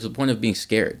nervous, but to the point of being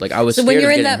scared. Like I was So scared when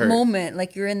you're of in getting that hurt. moment,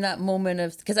 like you're in that moment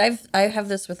of, because I have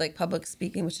this with like public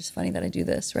speaking, which is funny that I do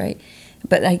this, right?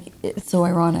 But it's so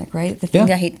ironic, right? The thing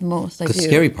Yeah. I hate the most, I The do,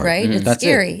 scary part. right? Mhm. It's That's it.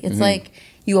 scary. It's like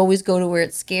you always go to where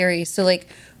it's scary. So like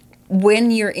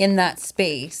when you're in that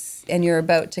space and you're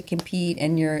about to compete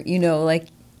and you're, you know, like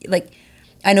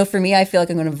I know for me, I feel like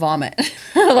I'm going to vomit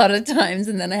a lot of times,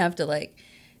 and then I have to like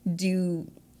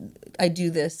I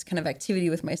do this kind of activity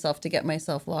with myself to get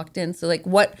myself locked in. So like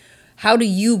how do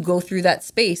you go through that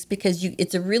space? Because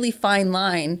it's a really fine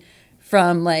line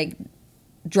from like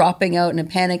dropping out in a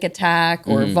panic attack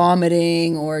or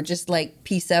vomiting or just like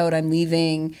peace out, I'm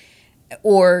leaving,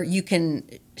 or you can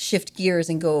shift gears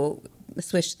and go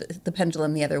switch the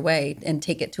pendulum the other way and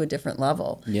take it to a different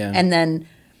level. Yeah. And then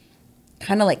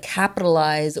kind of like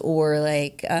capitalize or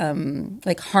like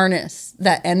harness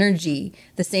that energy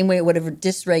the same way it would have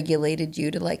dysregulated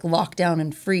you to like lock down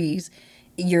and freeze.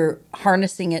 You're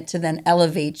harnessing it to then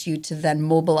elevate you to then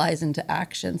mobilize into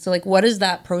action. So like, what does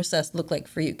that process look like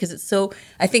for you? Because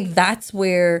I think that's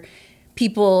where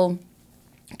people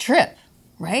trip,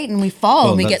 right? And we fall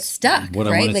and we get that's stuck, what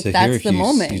I right? wanted Like to that's hear. the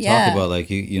moment. You Yeah. talk about like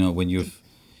you know when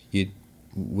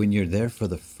when you're there for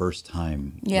the first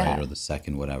time, Yeah. right, or the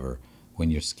second, whatever. When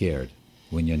you're scared,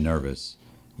 when you're nervous,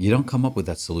 you don't come up with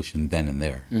that solution then and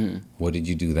there. What did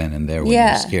you do then and there when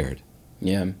Yeah. you're scared?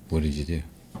 Yeah. What did you do?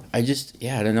 I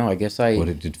don't know. I guess What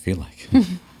did it feel like? it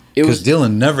Because was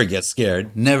Dylan never gets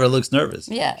scared, never looks nervous.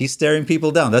 Yeah. He's staring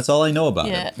people down. That's all I know about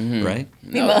Yeah. him, right?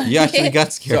 People- You actually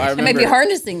got scared. So I I might be remember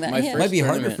harnessing that. my Yeah. first Might be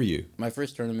harder tournament- for you. My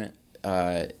first tournament,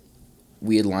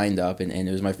 we had lined up, and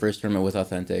it was my first tournament with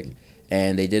Authentic,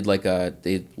 and they did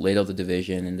they laid out the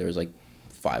division, and there was like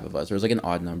 5 of us. There was like an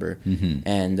odd number,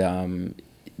 and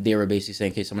they were basically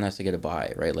saying, okay, someone has to get a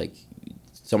bye, right? Like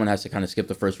someone has to kind of skip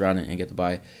the first round and get the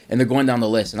bye, and they're going down the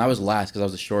list, and I was last because I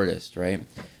was the shortest, right?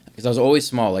 Because I was always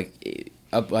small, like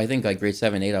up, I think like grade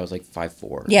 7, 8, I was like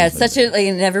 5'4". Yeah, it's such a like,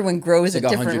 and everyone grows It's at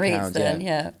like different 100 rates. pounds, Then,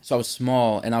 yeah. So I was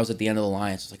small, and I was at the end of the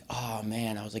line. So I was like, oh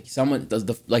man, I was like, someone does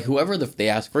whoever they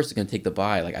ask first is gonna take the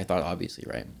bye. Like I thought, obviously,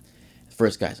 right? The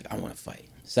first guy's like, I want to fight.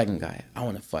 Second guy, I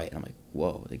want to fight. And I'm like,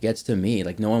 whoa, it gets to me.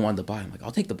 Like no one wanted the bye. I'm like,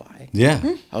 I'll take the bye. Yeah.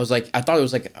 I was like, I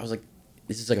was like,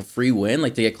 this is like a free win,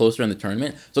 like to get closer in the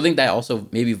tournament. So I think that also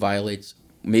maybe violates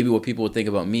maybe what people would think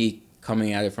about me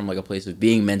coming at it from like a place of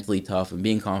being mentally tough and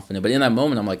being confident. But in that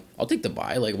moment, I'm like, I'll take the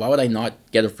bye. Like, why would I not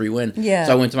get a free win? Yeah.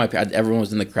 So I went to everyone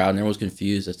was in the crowd and everyone was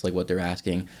confused as to like what they're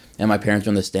asking. And my parents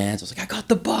were in the stands. I was like, I got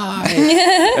the bye.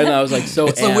 And I was like, so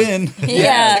It's a amped. win.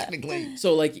 Yeah. Technically.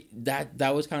 So like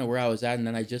that was kind of where I was at. And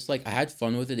then I just like, I had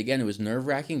fun with it again. It was nerve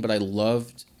wracking, but I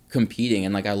loved competing,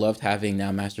 and like I loved having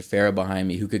now Master Farah behind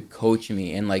me who could coach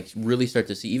me and like really start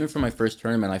to see, even from my first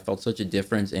tournament, I felt such a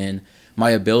difference in my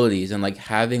abilities, and like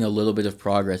having a little bit of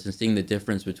progress and seeing the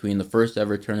difference between the first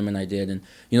ever tournament I did and,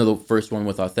 you know, the first one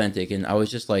with Authentic. And I was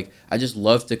just like, I just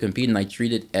loved to compete, and I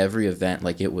treated every event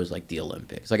like it was like the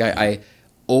Olympics. Like I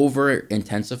over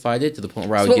intensified it to the point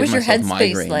where I would what give was your myself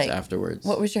headspace migraines like afterwards.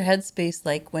 What was your headspace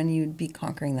like when you'd be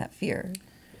conquering that fear?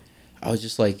 I was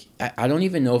just like, I don't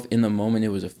even know if in the moment it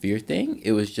was a fear thing.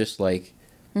 It was just like,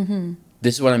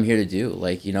 this is what I'm here to do.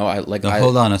 Like, you know, Now,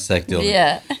 hold on a sec, Dylan.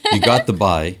 Yeah. You got the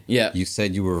bye. Yeah. You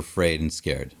said you were afraid and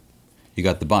scared. You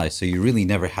got the bye, so you really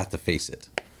never had to face it.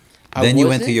 I Then you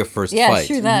went wasn't. to your first Yeah, fight.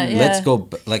 true that, Let's yeah. go.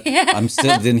 Like I'm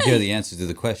still didn't hear the answer to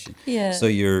the question. Yeah. So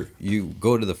you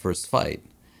go to the first fight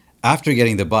after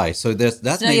getting the bye. So that's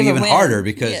now maybe you have a even win. harder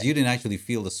because Yeah. you didn't actually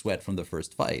feel the sweat from the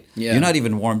first fight. Yeah. You're not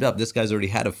even warmed up. This guy's already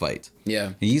had a fight.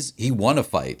 Yeah. He won a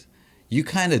fight. You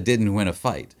kind of didn't win a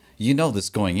fight. You know this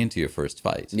going into your first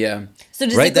fight. Yeah. So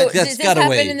does Right, it go, that's does this gotta happen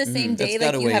weigh- in the same that's day?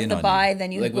 gotta Like you weigh have in the on bye, you.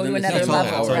 then you Like go to within the another same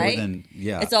level, hour. right?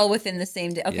 Yeah. It's all within the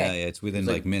same day. Okay. Yeah, it's within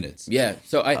like minutes. Yeah.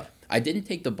 So I didn't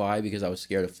take the bye because I was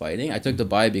scared of fighting. I took the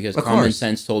bye because Of common course.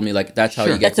 sense told me like that's how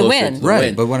Sure. you get That's a closer win. to the Right,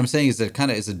 win. but what I'm saying is that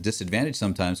kind of is a disadvantage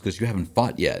sometimes because you haven't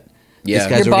fought yet. Yeah. This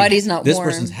guy's Your already- body's not This warm.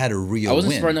 person's had a real I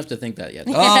wasn't win. smart enough to think that yet.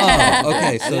 Oh,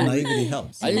 okay. So naivety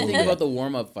helps. I didn't think about the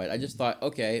warm up fight. I just thought,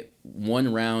 okay,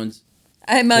 one round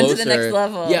I'm on to the next closer.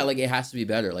 level. Yeah, like it has to be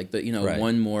better. Like the Right.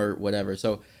 one more whatever.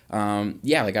 So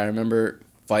yeah, like I remember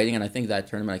fighting, and I think that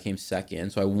tournament I came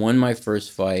second. So I won my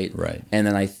first fight. Right. And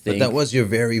then I think But that was your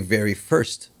very, very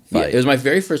first yeah, fight. it was my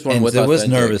very first one and with there was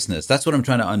Authentic. nervousness. That's what I'm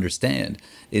trying to understand.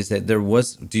 Is that there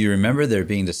was? Do you remember there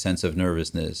being the sense of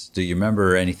nervousness? Do you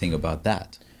remember anything about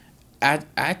that? At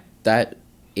that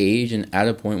age and at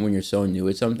a point when you're so new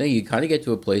at something, you kind of get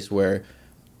to a place where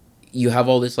you have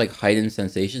all this like heightened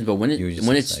sensations, but when You were it just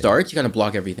when it excited. starts, you kind of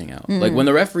block everything out. Like when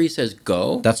the referee says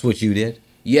go, That's what you did.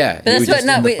 yeah, But that's were what just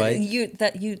not in the wait, fight?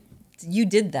 you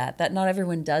did that. That not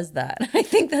everyone does that. I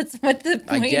think that's what the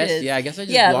I point guess is. yeah, I guess I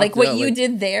just yeah, blocked like it what out, you like-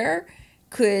 did there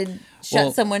could shut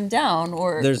Well, someone down,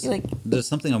 or There's like there's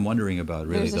something I'm wondering about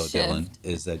really There's though, a Dylan, shift.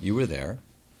 is that you were there.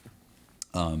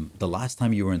 The last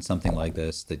time you were in something like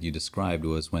this that you described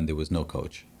was when there was no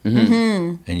coach,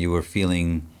 and you were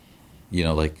feeling, you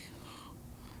know, like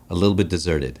a little bit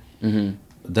deserted.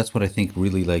 That's what I think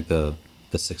really like the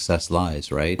success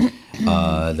lies, right?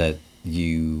 That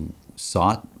you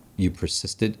sought, you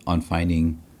persisted on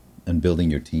finding and building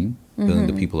your team, building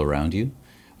the people around you.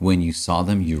 When you saw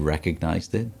them, you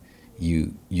recognized it.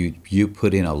 You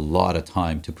put in a lot of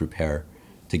time to prepare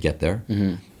to get there,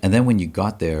 and then when you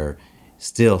got there,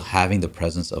 still having the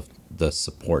presence of the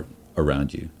support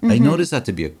around you. I noticed that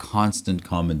to be a constant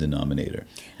common denominator.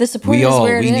 the support is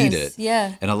where it we is. need it.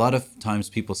 Yeah. And a lot of times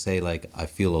people say like, I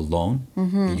feel alone.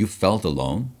 You felt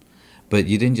alone, but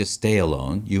you didn't just stay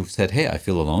alone. You said, hey, I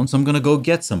feel alone, so I'm gonna go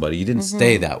get somebody. You didn't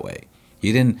stay that way.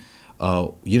 You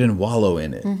didn't wallow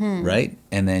in it, right?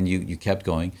 And then you kept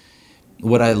going.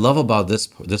 What I love about this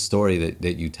story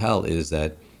that you tell is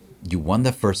that you won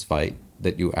the first fight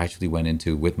that you actually went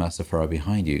into with Master Farah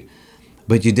behind you,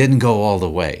 but you didn't go all the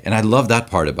way. And I love that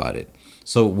part about it.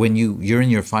 So when you're in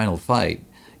your final fight,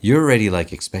 you're already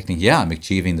like expecting, yeah, I'm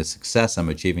achieving the success. I'm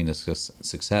achieving the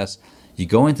success. You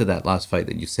go into that last fight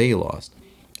that you say you lost.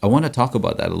 I want to talk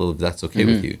about that a little, if that's okay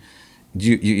with you.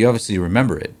 You obviously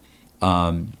remember it.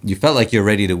 You felt like you're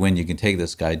ready to win. You can take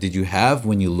this guy. Did you have,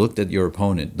 when you looked at your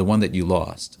opponent, the one that you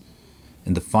lost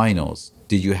in the finals,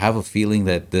 did you have a feeling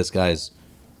that this guy's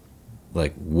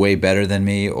like way better than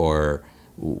me, or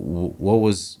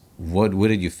what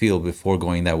did you feel before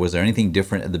going that? Was there anything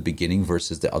different at the beginning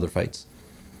versus the other fights?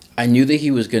 I knew that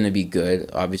he was going to be good.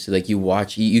 Obviously, like you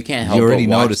watch, you can't help You but already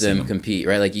watch noticed them him. compete,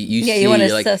 right? Like you Yeah, see, you wanna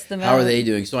you're like, suss them how are out. they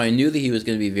doing? So I knew that he was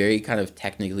going to be very kind of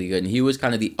technically good, and he was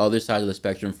kind of the other side of the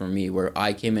spectrum for me, where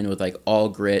I came in with like all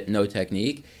grit, no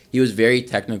technique. He was very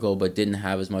technical, but didn't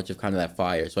have as much of kind of that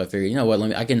fire. So I figured, you know what,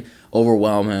 I can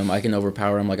overwhelm him, I can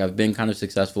overpower him. Like I've been kind of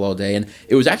successful all day, and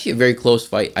it was actually a very close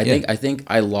fight. I think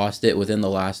I lost it within the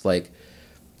last like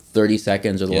 30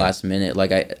 seconds or the last minute.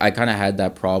 Like I kind of had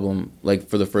that problem like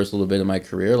for the first little bit of my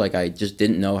career. Like I just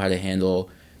didn't know how to handle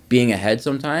being ahead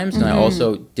sometimes, and I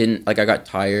also didn't, like I got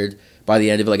tired by the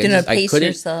end of it, like Didn't I pace couldn't,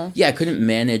 yourself. yeah, I couldn't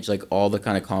manage like all the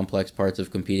kind of complex parts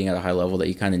of competing at a high level that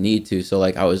you kind of need to. So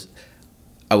like I was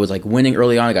like winning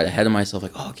early on. I got ahead of myself,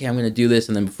 like, oh, okay, I'm gonna do this,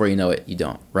 and then before you know it, you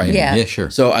don't, right? Yeah. Yeah, sure.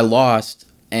 So I lost,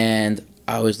 and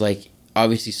I was like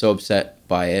obviously so upset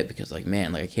by it because like,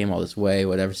 man, like I came all this way,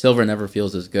 whatever. Silver never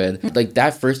feels as good. Like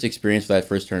that first experience for that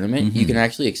first tournament, you can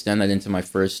actually extend that into my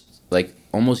first like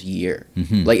almost year.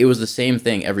 Like it was the same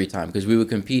thing every time because we would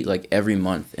compete like every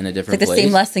month in a different Like the place.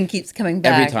 same lesson keeps coming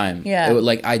back. Every time. Yeah. It would,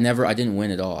 like I didn't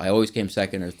win at all. I always came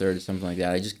second or third or something like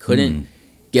that. I just couldn't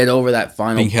get over that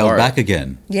final Being held part. back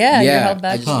again. yeah. You're held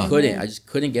back. I just couldn't. I just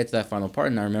couldn't get to that final part.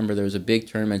 And I remember there was a big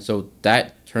tournament. So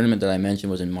that tournament that I mentioned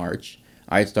was in March.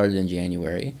 I had started in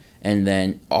January. And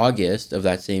then August of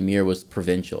that same year was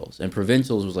provincials. And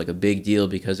provincials was like a big deal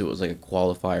because it was like a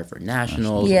qualifier for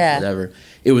nationals Yeah. or whatever.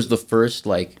 It was the first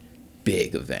like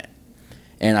big event.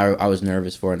 And I was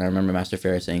nervous for it. And I remember Master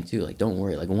Farah saying too, like, don't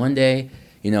worry. Like one day,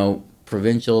 you know,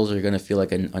 provincials are going to feel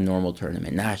like a normal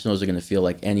tournament. Nationals are going to feel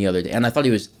like any other day. And I thought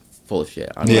he was full of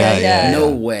shit. I'm Yeah, like, yeah.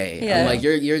 no way. Yeah. I'm like,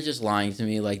 you're just lying to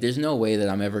me. Like, there's no way that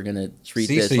I'm ever going to treat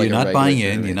See, this so like you're a not regular buying in.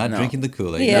 tournament. You're not No. drinking the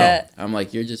Kool-Aid. Yeah. No. I'm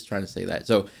like, you're just trying to say that.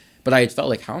 So, but I had felt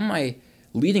like, how am I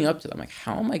leading up to that? I'm like,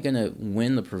 how am I going to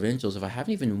win the provincials if I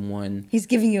haven't even won He's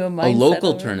giving you a mindset a local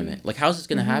already. tournament? Like, how's this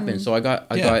going to happen? So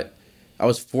Yeah. I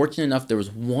was fortunate enough. There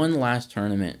was one last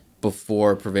tournament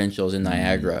before provincials in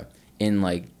Niagara in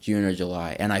like June or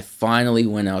July, and I finally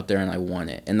went out there and I won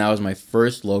it. And that was my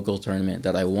first local tournament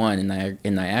that I won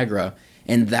in Niagara,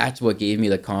 and that's what gave me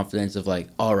the confidence of like,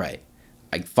 all right,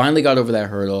 I finally got over that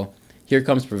hurdle. Here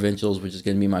comes provincials, which is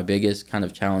going to be my biggest kind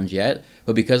of challenge yet.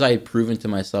 But because I had proven to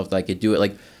myself that I could do it,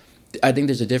 like I think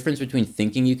there's a difference between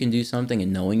thinking you can do something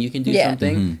and knowing you can do Yeah.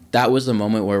 something. That was the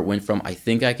moment where it went from I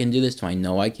think I can do this to I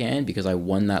know I can because I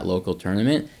won that local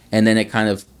tournament, and then it kind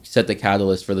of set the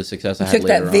catalyst for the success I had Took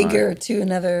later that vigor on. to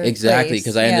another Exactly, place.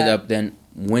 because I ended Yeah. up then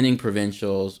winning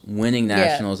provincials, winning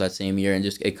nationals that same year, and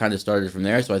just it kind of started from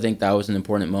there. So I think that was an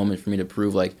important moment for me to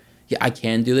prove like, yeah, I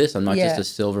can do this. I'm not Yeah. just a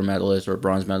silver medalist or a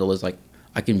bronze medalist. Like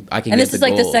I can. And get this the is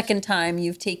like the goals. second time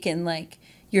you've taken like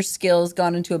your skills,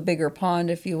 gone into a bigger pond,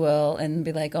 if you will, and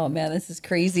be like, oh man, this is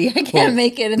crazy. I can't Well,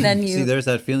 make it. And then you See, there's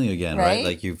that feeling again, right? Right?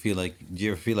 Like you feel like, do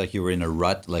you ever feel like you were in a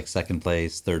rut, like second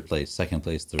place, third place, second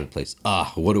place, third place?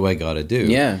 What do I got to do?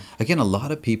 Yeah. Again, a lot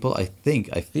of people, I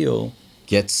feel,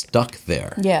 get stuck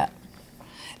there. yeah.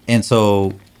 And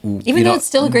so, Even though it's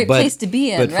still a great place to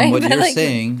be in, but right? from what But you're like-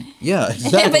 saying, yeah,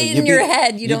 exactly. But in your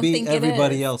head, you don't beat think it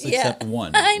everybody is. else Yeah. except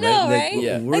one. I know, right?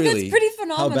 Yeah. Like, that's pretty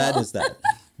How bad phenomenal. is that?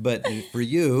 But for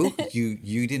you,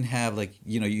 you didn't have like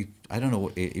I don't know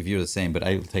if you're the same, but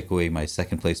I take away my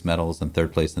second place medals and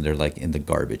third place, and they're like in the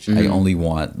garbage. I only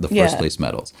want the first Yeah. place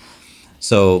medals.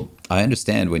 So I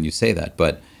understand when you say that,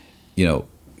 but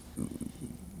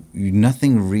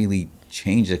nothing really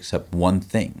changed except one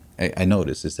thing. I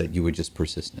noticed is that you were just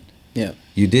persistent. Yeah.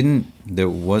 You didn't. There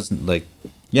wasn't like,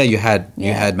 you had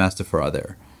Master Farah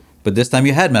there, but this time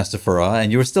you had Master Farah,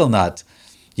 and you were still not,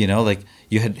 like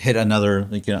you had hit another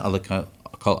I'll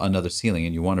call another ceiling,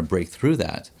 and you want to break through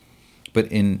that, but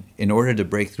in order to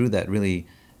break through that, really,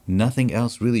 nothing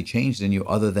else really changed in you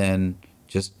other than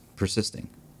just persisting.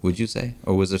 Would you say,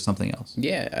 or was there something else?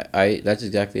 Yeah, I that's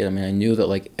exactly it. I mean, I knew that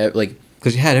like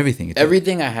Because you had everything.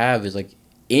 everything I have is like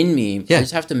in me. Yeah. I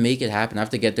just have to make it happen. I have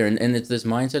to get there, and it's this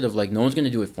mindset of like no one's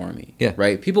gonna do it for me. Yeah.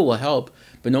 Right. People will help,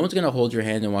 but no one's gonna hold your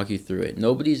hand and walk you through it.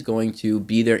 Nobody's going to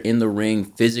be there in the ring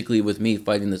physically with me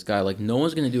fighting this guy. Like no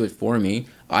one's gonna do it for me.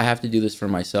 I have to do this for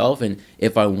myself, and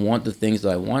if I want the things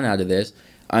that I want out of this,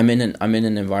 I'm in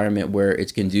an environment where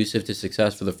it's conducive to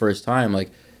success for the first time. Like,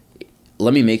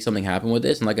 let me make something happen with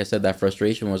this. And like I said, that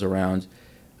frustration was around.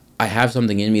 I have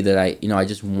something in me that I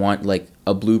just want like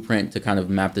a blueprint to kind of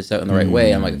map this out in the right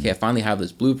way. I'm like, okay, I finally have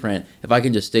this blueprint. If I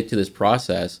can just stick to this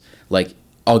process, like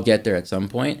I'll get there at some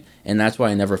point. And that's why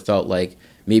I never felt like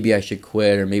maybe I should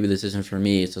quit or maybe this isn't for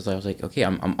me. It's just I was like, okay,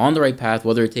 I'm on the right path,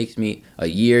 whether it takes me a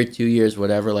year, 2 years,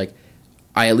 whatever. Like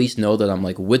I at least know that I'm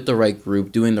like with the right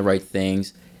group, doing the right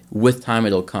things. With time,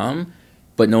 it'll come,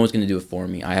 but no one's going to do it for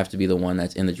me. I have to be the one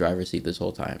that's in the driver's seat this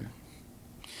whole time.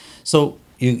 So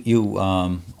you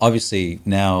obviously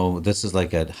now this is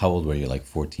like at how old were you? Like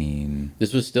 14.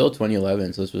 This was still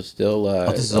 2011, so this was still.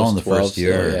 This is I was all in the 12 first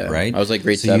year, still, yeah. right? I was like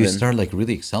grade so 7. you start like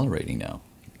really accelerating now.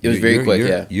 It was very quick,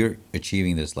 yeah. You're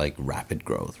achieving this like rapid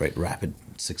growth, right? Rapid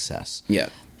success. Yeah.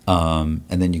 And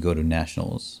then you go to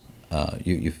nationals.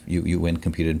 You went,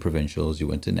 competed in provincials. You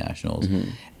went to nationals,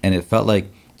 and it felt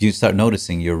like you start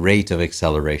noticing your rate of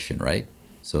acceleration, right?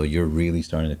 So you're really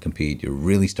starting to compete. You're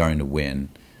really starting to win.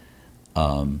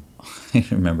 I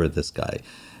remember this guy.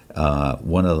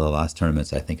 One of the last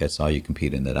tournaments I think I saw you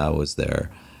compete in that I was there,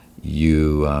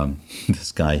 you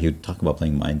this guy, he would talk about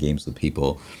playing mind games with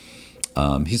people.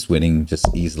 He's winning just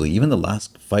easily. Even the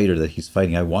last fighter that he's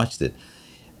fighting, I watched it.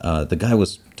 The guy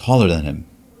was taller than him,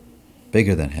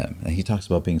 bigger than him, and he talks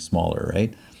about being smaller,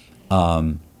 right?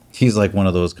 He's like one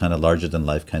of those kind of larger than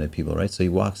life kind of people, right? So he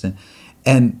walks in,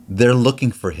 and they're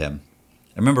looking for him.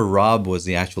 I remember Rob was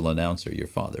the actual announcer. Your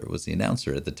father was the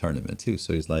announcer at the tournament too.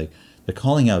 So he's like, they're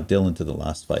calling out Dylan to the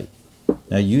last fight.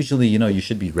 Now, usually, you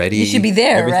should be ready. You should be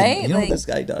there, everything. right? You know Like- what this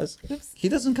guy does? Oops. He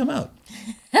doesn't come out.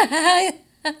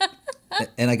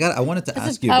 And I wanted to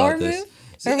ask a you power about this. move?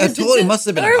 So, Or I was it told de- it must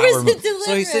have been a or was power it move.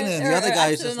 So he's sitting there, and the deliberate other or guy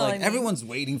is just accidental, like, I mean? everyone's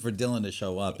waiting for Dylan to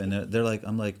show up, and they're like,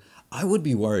 I'm like, I would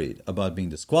be worried about being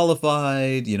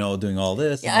disqualified, doing all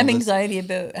this. Yeah, and I'm all this. anxiety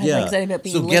about. I have anxiety about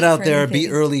being. So late get out for there, be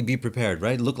anything. early, be prepared,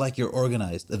 right? Look like you're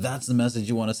organized. That's the message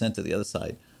you want to send to the other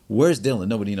side. Where's Dylan?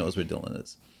 Nobody knows where Dylan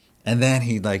is. And then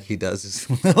he does this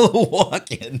little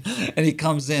walk in, and he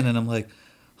comes in, and I'm like,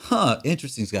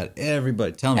 interesting. He's got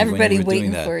everybody. Tell me Everybody when you were doing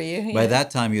waiting that. for you, By yeah.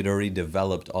 that time, you'd already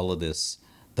developed all of this,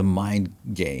 the mind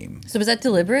game. So was that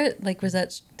deliberate? Like, was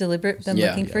that deliberate? Them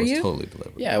Yeah. looking Yeah, for It was you? totally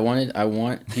deliberate. Yeah, I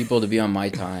want people to be on my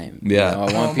time. Yeah. I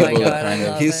want Oh my people to God, I kind of.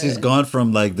 love He's gone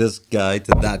from like this guy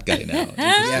to that guy now.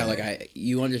 Yeah, like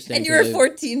you understand. And you were 'cause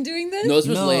 14 doing this? No, this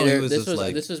was No, later. it was just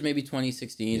like- This was maybe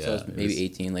 2016, so Yeah, it was it maybe was-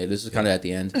 18 later. This was kind of at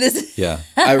the end. This. Yeah.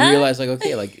 I realized like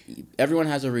okay, like everyone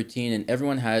has a routine and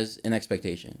everyone has an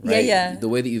expectation, Yeah, right? yeah. The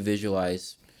way that you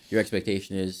visualize your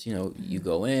expectation is, you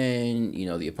go in,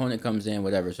 the opponent comes in,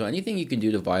 whatever. So anything you can do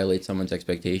to violate someone's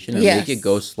expectation and Yes. make it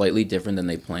go slightly different than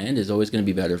they planned is always going to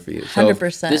be better for you. So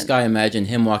 100%. this guy imagined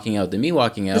him walking out, then me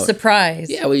walking The out. surprise.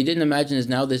 Yeah, what he didn't imagine is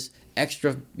now this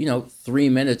extra, 3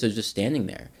 minutes of just standing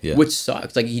there, Yeah. which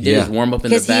sucks. Like he did his Yeah. warm up in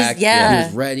the 'Cause he's- back, yeah. he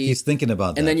was ready, He's thinking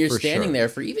about that. and then you're for standing sure. there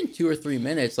for even 2 or 3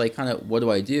 minutes, like kind of what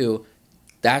do I do?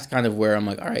 That's kind of where I'm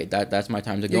like, all right, that's my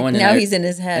time to go in. Now And he's in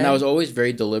his head. And I was always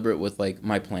very deliberate with like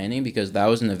my planning because that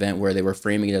was an event where they were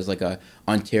framing it as like a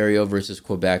Ontario versus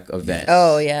Quebec event.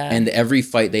 Oh, yeah. And every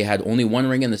fight they had only one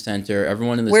ring in the center.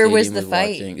 Everyone in the Where stadium was the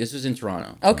fight? watching. This was in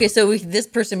Toronto. Okay, so this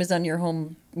person was on your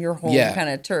home Yeah. kind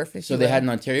of turf. If So you they will. had an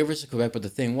Ontario versus Quebec, but the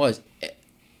thing was,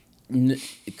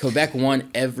 Quebec won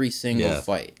every single Yeah,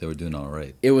 fight. they were doing all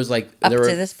right. It was like Up there to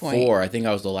were this point. 4. I think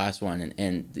I was the last one,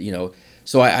 and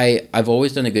so I've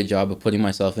always done a good job of putting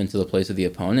myself into the place of the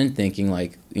opponent, thinking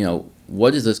like,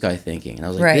 what is this guy thinking? And I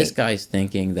was like, Right. this guy's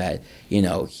thinking that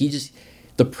he just.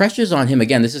 The pressure's on him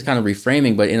again. This is kind of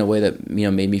reframing, but in a way that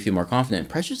made me feel more confident.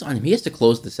 Pressure's on him. He has to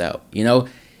close this out.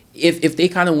 If they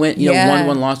kind of went, Yeah.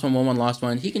 1-1 lost 1-1 lost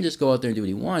 1, he can just go out there and do what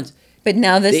he wants. But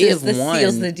now this They have seals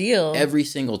won the deal. every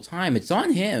single time. It's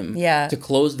on him Yeah. to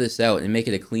close this out and make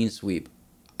it a clean sweep.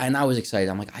 And I was excited.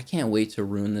 I'm like, I can't wait to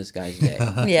ruin this guy's day.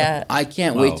 Yeah. I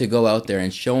can't Wow. wait to go out there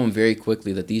and show him very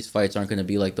quickly that these fights aren't going to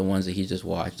be like the ones that he just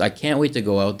watched. I can't wait to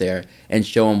go out there and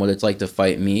show him what it's like to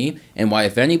fight me and why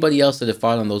if anybody else that had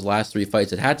fought on those last 3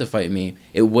 fights had to fight me,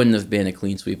 it wouldn't have been a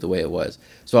clean sweep the way it was.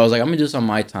 So I was like, I'm going to do this on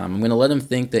my time. I'm going to let him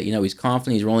think that, he's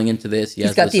confident, he's rolling into this. He He's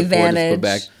has got the the support of advantage.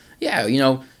 Quebec.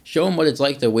 Yeah, show him what it's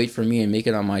like to wait for me and make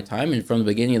it on my time. And from the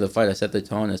beginning of the fight, I set the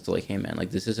tone as to like, hey man,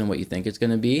 like this isn't what you think it's going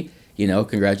to be.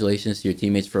 Congratulations to your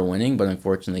teammates for winning, but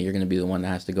unfortunately, you're going to be the one that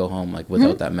has to go home like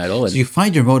without that medal. And So you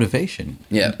find your motivation.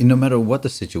 Yeah. No matter what the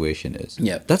situation is.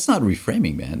 Yeah. That's not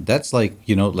reframing, man. That's like,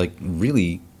 like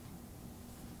really,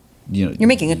 You're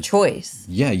making a choice.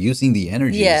 Yeah, using the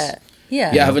energies. Yeah.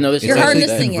 Yeah. Yeah, I have another It's You're story actually like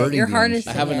that. harnessing it. converting You're the harnessing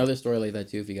I have it. another story like that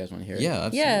too, if you guys want to hear it. Yeah,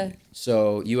 absolutely. Yeah.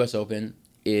 So U.S. Open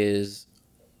is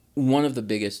one of the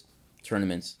biggest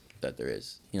tournaments that there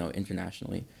is,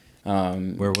 internationally.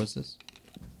 Where was this?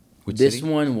 Which This city?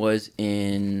 one was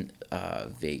in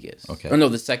Vegas. Okay. Oh no,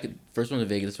 first one was in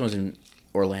Vegas. This one's in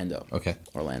Orlando. Okay.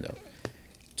 Orlando.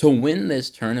 To win this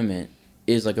tournament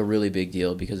is like a really big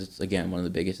deal because it's again one of the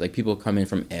biggest. Like people come in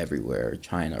from everywhere,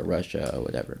 China, Russia,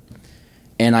 whatever.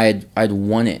 And I'd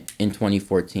won it in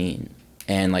 2014,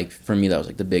 and like for me that was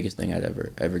like the biggest thing I'd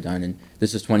ever done. And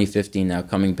this is 2015 now,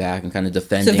 coming back and kind of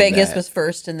defending. So Vegas that. was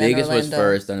first, and then Vegas Orlando. was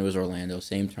first, then it was Orlando,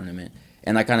 same tournament.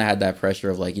 And I kind of had that pressure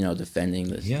of like defending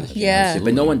this. Yeah. this Yeah. championship.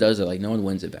 But no one does it. Like no one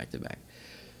wins it back to back.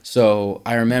 So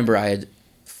I remember I had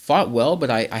fought well,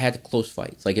 but I had close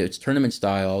fights. Like it's tournament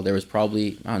style. There was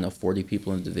probably 40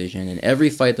 people in the division, and every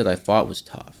fight that I fought was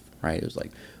tough. Right? It was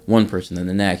like one person then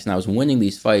the next, and I was winning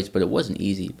these fights, but it wasn't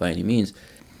easy by any means.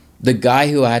 The guy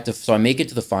who I had to, so I make it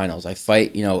to the finals. I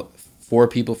fight 4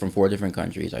 people from 4 different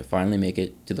countries. I finally make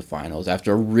it to the finals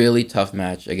after a really tough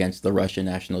match against the Russian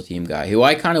national team guy, who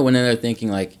I kind of went in there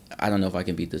thinking like, I don't know if I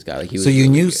can beat this guy. Like he was. So you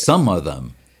really knew good. some of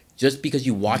them. just because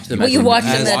you watch them. Well, as you a- watch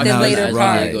as them a at the match later as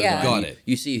part, it goes yeah. on. Got You- it.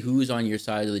 You see who's on your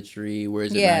side of the tree,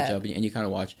 where's the Yeah. matchup, and you kind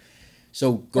of watch.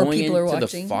 So going people are into the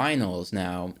watching. finals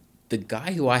now, the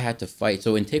guy who I had to fight.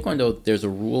 So in Taekwondo, there's a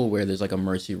rule where there's like a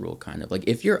mercy rule, kind of like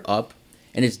if you're up,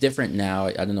 and it's different now.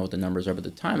 I don't know what the numbers are, but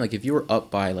at the time, like if you were up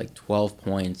by like 12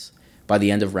 points by the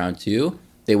end of round 2,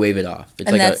 they wave it off. It's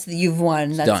And like that's you've won.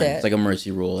 it's That's done. it. It's like a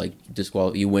mercy rule, like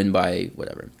you win by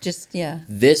whatever. Just yeah.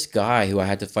 This guy who I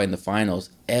had to fight in the finals,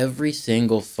 every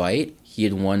single fight he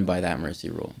had won by that mercy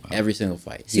rule. Every single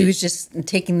fight. So he was just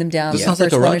taking them down. This the sounds like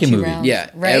first a one or Rocky two movie. rounds, yeah,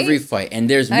 right? every fight. And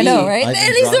there's me. I know, right? Ivan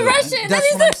And he's the Drago. Russian. and That's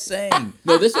he's what I'm the- saying.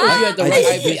 No, this was you had the I Russian.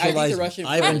 just I beat the visualized Russian.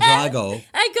 Ivan Drago.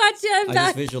 I got you. I'm I back.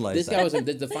 just visualized This that. guy was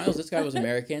the finals. This guy was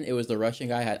American. It was the Russian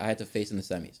guy I had to face in the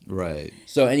semis. Right.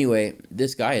 So anyway,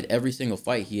 this guy at every single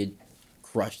fight he had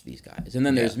crushed these guys. And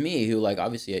then there's Yeah. me who like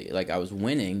obviously like I was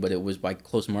winning, but it was by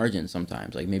close margins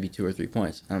sometimes, like maybe 2 or 3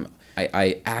 points.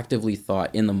 I actively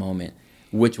thought in the moment,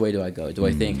 which way do I go? Do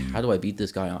I think how do I beat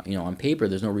this guy on, on paper?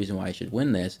 There's no reason why I should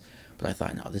win this. But I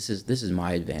thought, no, this is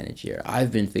my advantage here.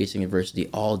 I've been facing adversity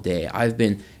all day. I've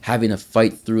been having to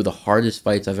fight through the hardest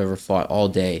fights I've ever fought all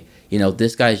day.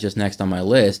 This guy's just next on my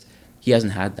list. He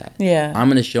hasn't had that. Yeah. I'm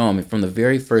going to show him from the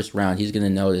very first round, he's going to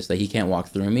notice that he can't walk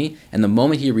through me. And the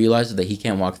moment he realizes that he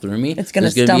can't walk through me, It's gonna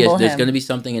there's stumble there's him. going to be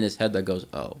something in his head that goes,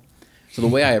 oh. So the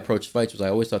way I approached fights was I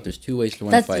always thought there's 2 ways to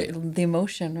win That's a fight. the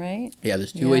emotion, right? Yeah,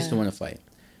 there's 2 ways Yeah. to win a fight.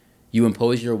 You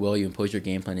impose your will, you impose your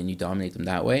game plan, and you dominate them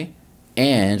that way.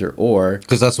 And, or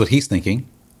Because that's what he's thinking.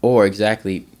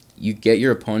 exactly, you get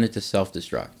your opponent to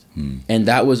self-destruct. And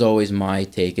that was always my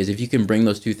take, is if you can bring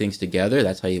those 2 things together,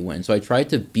 that's how you win. So I tried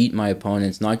to beat my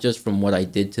opponents, not just from what I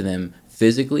did to them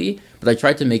physically, but I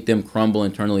tried to make them crumble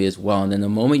internally as well. And then the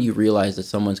moment you realize that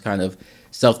someone's kind of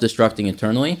self-destructing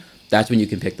internally, that's when you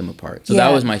can pick them apart. So that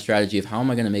Yeah. was my strategy of how am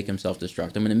I going to make him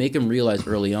self-destruct? I'm going to make him realize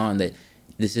early on that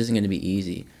this isn't going to be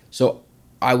easy. So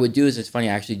I would do this. It's funny,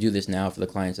 I actually do this now for the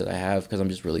clients that I have because I'm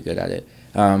just really good at it.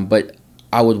 But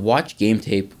I would watch game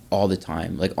tape all the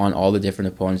time, like on all the different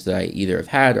opponents that I either have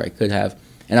had or I could have.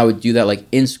 And I would do that like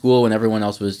in school when everyone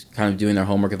else was kind of doing their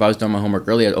homework. If I was doing my homework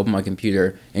early, I'd open my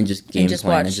computer and just game just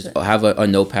plan and watch just it. have a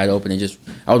notepad open and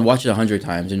I would watch it 100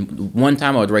 times. And one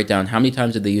time I would write down how many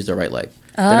times did they use their right leg.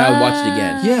 Then I would watch it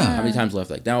again. Yeah. How many times left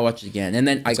leg. Then I would watch it again. And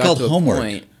then I It's got called to a homework,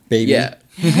 point. baby. Yeah.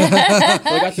 So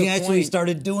I got to He a actually point-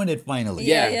 started doing it finally.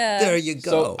 Yeah. Yeah. There you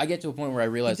go. So I get to a point where I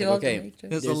realized, You like, do all the okay, matrix.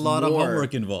 There's a lot of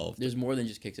homework involved. There's more than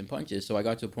just kicks and punches. So I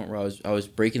got to a point where I was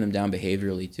breaking them down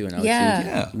behaviorally too, and I would Yeah. see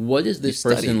Yeah. what does this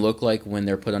You study. person look like when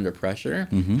they're put under pressure?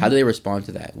 How do they respond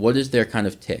to that? What is their kind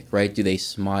of tick? Right? Do they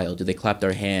smile? Do they clap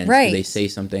their hands? Right. Do they say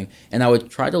something? And I would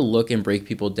try to look and break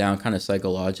people down kind of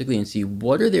psychologically and see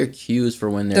what are their cues for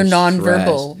when They're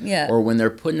nonverbal, stressed yeah. or when they're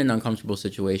put in an uncomfortable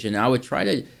situation. And I would try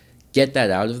to get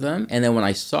that out of them, and then when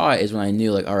I saw it is when I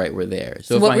knew, like, all right, we're there.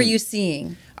 So if what I- were you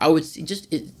seeing? I would see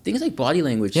things like body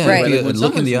language. Yeah, too, Right. Like yeah, when look in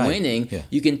someone's the eye. winning, Yeah.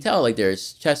 you can tell like their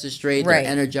chest is straight, Right.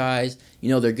 they're energized.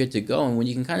 They're good to go. And when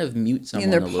you can kind of mute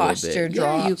someone their a little posture bit,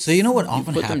 drops. So you know what you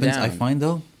often put them happens, I down. find,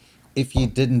 though? If you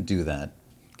didn't do that,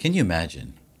 can you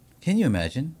imagine? Can you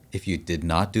imagine if you did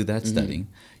not do that studying,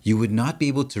 you would not be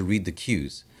able to read the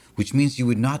cues, which means you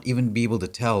would not even be able to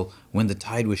tell when the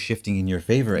tide was shifting in your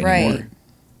favor anymore. Right.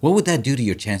 What would that do to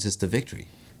your chances to victory?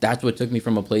 That's what took me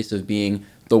from a place of being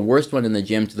the worst one in the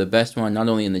gym to the best one, not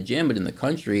only in the gym, but in the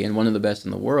country, and one of the best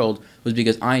in the world, was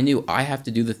because I knew I have to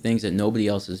do the things that nobody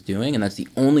else is doing, and that's the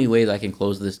only way that I can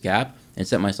close this gap and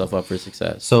set myself up for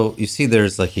success. So you see,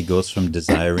 there's like he goes from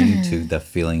desiring to the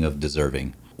feeling of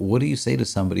deserving. What do you say to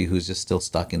somebody who's just still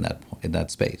stuck in that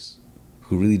space,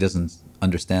 who really doesn't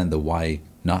understand the why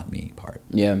not me part?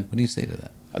 Yeah. What do you say to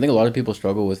that? I think a lot of people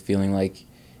struggle with feeling like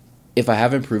if I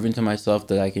haven't proven to myself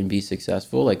that I can be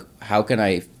successful, like how can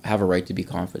I have a right to be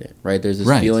confident, right? There's this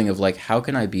Right. feeling of like, how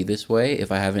can I be this way if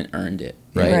I haven't earned it,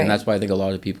 right? Right. And that's why I think a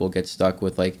lot of people get stuck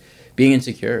with like being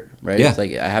insecure, right? Yeah. It's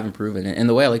like I haven't proven it. And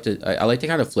the way I like to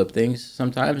kind of flip things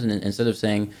sometimes, and instead of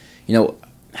saying,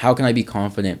 how can I be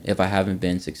confident if I haven't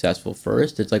been successful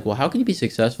first? It's like, well, how can you be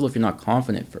successful if you're not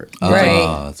confident first?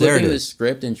 Right. There it Flipping the is.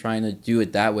 script and trying to do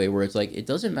it that way, where it's like it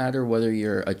doesn't matter whether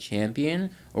you're a champion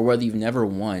or whether you've never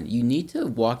won. You need to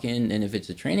walk in, and if it's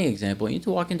a training example, you need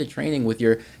to walk into training with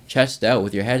your chest out,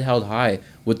 with your head held high,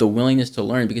 with the willingness to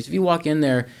learn. Because if you walk in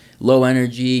there low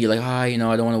energy, you're like, I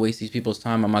don't want to waste these people's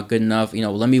time. I'm not good enough.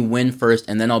 Let me win first,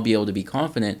 and then I'll be able to be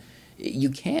confident.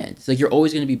 You can't. It's like you're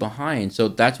always going to be behind. So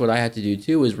that's what I had to do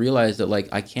too, is realize that like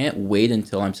I can't wait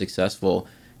until I'm successful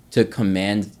to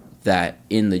command that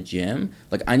in the gym.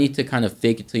 Like I need to kind of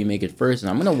fake it till you make it first, and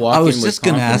I'm gonna walk. I was in with just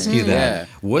going to ask you confidence. that.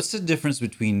 Yeah. What's the difference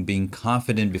between being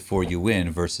confident before you win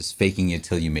versus faking it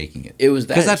till you making it? It was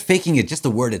because that- that faking it, just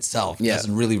the word itself, Yeah.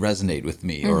 doesn't really resonate with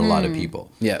me or a lot of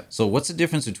people. Yeah. So what's the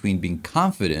difference between being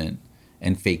confident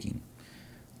and faking?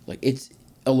 Like it's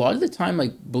a lot of the time,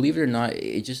 like believe it or not,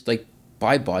 it just like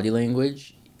by body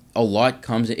language, a lot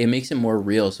comes. It makes it more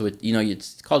real. So it,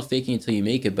 it's called faking until you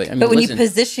make it. But I mean, But when listen, you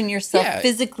position yourself Yeah.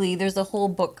 physically, there's a whole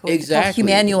book called Exactly.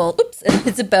 Humanual. Oops, and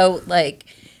it's about like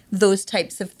those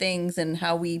types of things and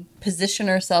how we position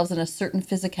ourselves in a certain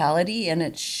physicality, and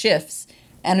it shifts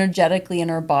energetically in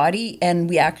our body, and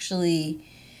we actually,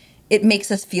 it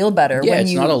makes us feel better. yeah, when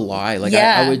it's you, not a lie. Like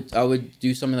Yeah. I would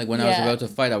do something like when I was Yeah. about to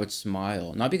fight, I would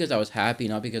smile, not because I was happy,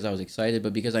 not because I was excited,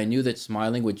 but because I knew that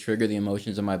smiling would trigger the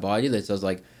emotions in my body that says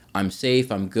like I'm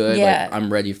safe, I'm good, Yeah. like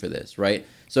I'm ready for this, right?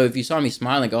 So if you saw me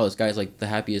smiling, like, oh, this guy's like the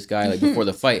happiest guy, like before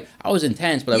the fight, I was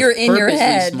intense, but I You're was in your purposely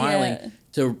head, smiling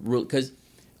yeah. because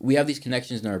we have these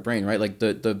connections in our brain, right? Like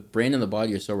the brain and the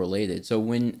body are so related. So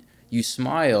when you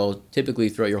smile, typically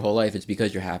throughout your whole life, it's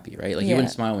because you're happy, right? Like you Yeah.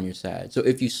 wouldn't smile when you're sad. So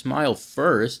if you smile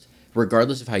first,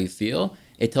 regardless of how you feel,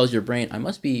 it tells your brain, I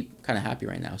must be kind of happy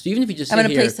right now. So even if you just sit I'm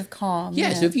in a here, place of calm.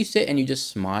 yeah, so if you sit and you just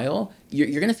smile, you're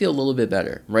going to feel a little bit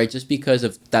better, right? Just because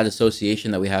of that association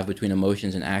that we have between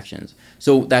emotions and actions.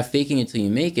 So that faking it till you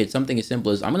make it, something as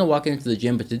simple as I'm going to walk into the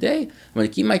gym, but today I'm going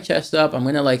to keep my chest up. I'm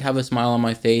going to like have a smile on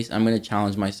my face. I'm going to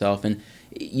challenge myself. And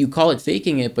you call it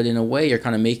faking it, but in a way you're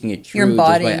kind of making it You're true just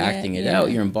by embodying it, acting it yeah.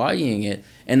 out. You're embodying it.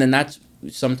 And then that's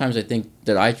sometimes I think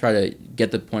that I try to get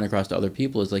the point across to other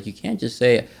people is like you can't just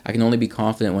say I can only be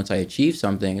confident once I achieve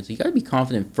something. It's you got to be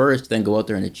confident first, then go out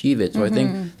there and achieve it. So I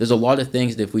think there's a lot of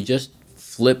things that if we just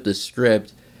flip the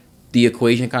script, the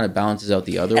equation kind of balances out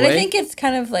the other And way. I think it's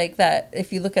kind of like that,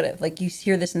 if you look at it, like you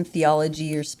hear this in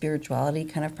theology or spirituality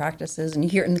kind of practices, and you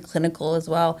hear it in the clinical as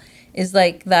well, is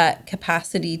like that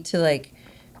capacity to like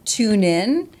tune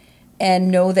in and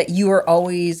know that you are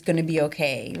always going to be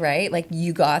okay, right? Like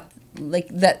you got like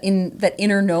that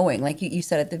inner knowing, like you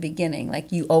said at the beginning, like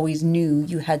you always knew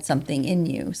you had something in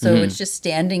you. So it's just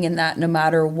standing in that no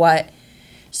matter what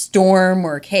storm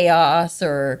or chaos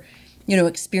or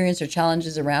experience or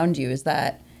challenges around you, is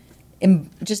that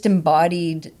just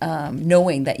embodied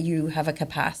knowing that you have a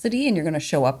capacity and you're going to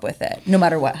show up with it no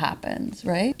matter what happens,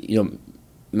 right?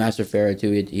 Master Farah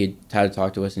too, he had to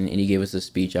talk to us and he gave us a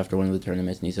speech after one of the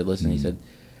tournaments and he said, listen, he said,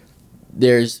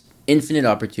 there's infinite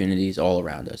opportunities all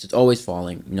around us. It's always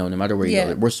falling, no matter where you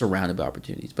Yeah. go. We're surrounded by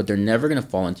opportunities, but they're never going to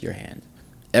fall into your hand.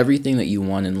 Everything that you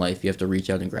want in life, you have to reach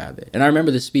out and grab it. And I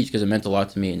remember this speech because it meant a lot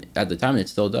to me, and at the time, and it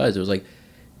still does. It was like,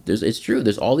 it's true.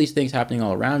 There's all these things happening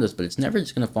all around us, but it's never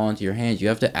just going to fall into your hands. You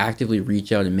have to actively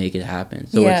reach out and make it happen.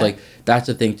 So Yeah. it's like, that's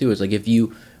the thing too. It's like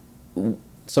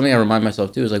something I remind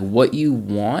myself too is like what you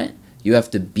want, you have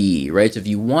to be, right? So if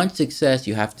you want success,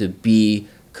 you have to be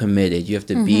committed. You have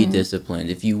to be disciplined.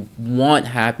 If you want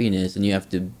happiness, then you have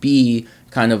to be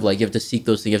kind of like, you have to seek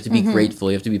those things. You have to be grateful.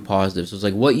 You have to be positive. So it's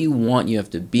like what you want, you have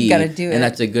to be. You gotta do it. And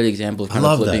that's a good example of I kind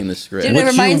of love flipping that. the script. Did it What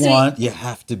reminds you me- want, you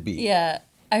have to be. Yeah,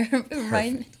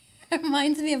 it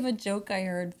reminds me of a joke I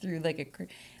heard through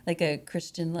like a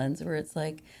Christian lens, where it's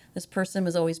like this person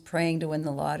was always praying to win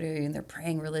the lottery, and they're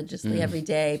praying religiously every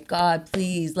day, God,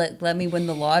 please let me win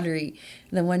the lottery.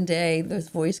 And then one day this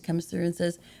voice comes through and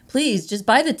says, please just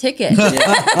buy the ticket.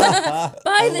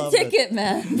 Buy the love ticket,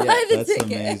 man. Buy the that's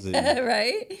ticket. amazing.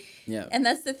 Right? Yeah. And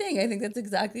that's the thing. I think that's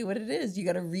exactly what it is. You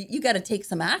gotta take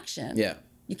some action. Yeah.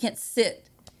 You can't sit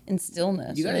in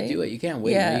stillness. You got to right? do it. You can't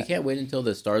wait. Yeah. You can't wait until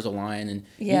the stars align, and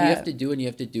you Yeah. have to do it. And you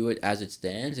have to do it as it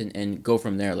stands, and go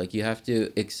from there. Like you have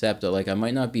to accept that. Like I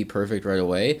might not be perfect right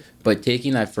away, but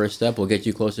taking that first step will get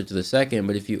you closer to the second.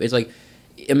 But it's like,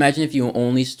 imagine if you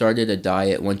only started a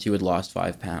diet once you had lost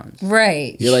 5 pounds.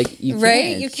 Right. You're like, you right?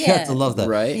 can't. You You can't. have to love that.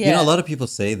 Right? You know, Yeah. a lot of people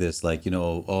say this, like,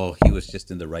 oh, he was just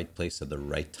in the right place at the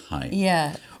right time.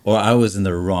 Yeah. Or I was in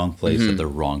the wrong place at the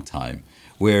wrong time.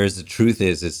 Whereas the truth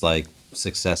is, it's like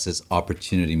success is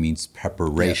opportunity means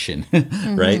preparation,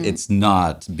 right? It's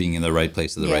not being in the right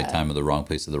place at the right Yeah. time or the wrong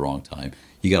place at the wrong time.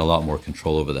 You got a lot more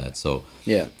control over that. So,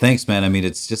 Yeah. thanks, man. I mean,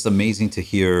 it's just amazing to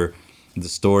hear the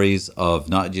stories of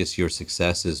not just your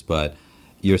successes, but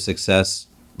your success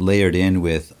layered in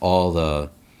with all the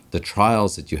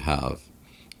trials that you have.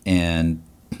 And,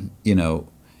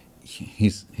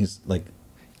 he's like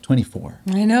 24.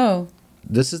 I know.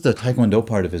 This is the Taekwondo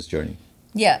part of his journey.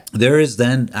 Yeah. There is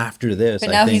then after this, But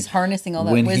I now think, he's harnessing all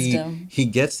that when wisdom. He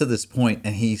gets to this point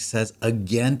and he says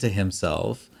again to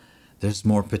himself, there's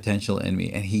more potential in me.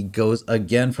 And he goes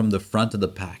again from the front of the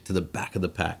pack to the back of the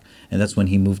pack. And that's when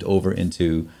he moved over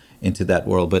into into that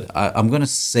world. But I'm going to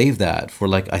save that for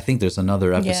like, I think there's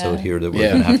another episode Yeah. here that we're Yeah.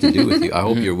 going to have to do with you. I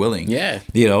hope you're willing. Yeah.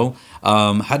 You know,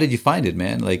 how did you find it,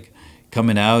 man? Like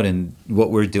coming out and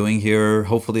what we're doing here,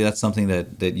 hopefully that's something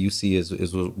that you see is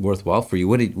worthwhile for you.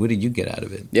 What did you get out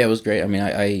of it? Yeah, it was great. I mean,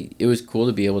 I it was cool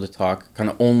to be able to talk kind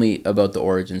of only about the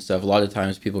origin stuff. A lot of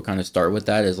times people kind of start with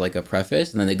that as like a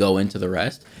preface and then they go into the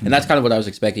rest. And that's kind of what I was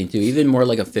expecting too. Even more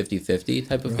like a 50-50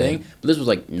 type of thing. But this was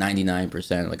like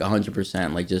 99%, like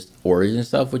 100% like just origin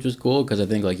stuff, which was cool because I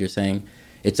think like you're saying,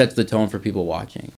 it sets the tone for people watching.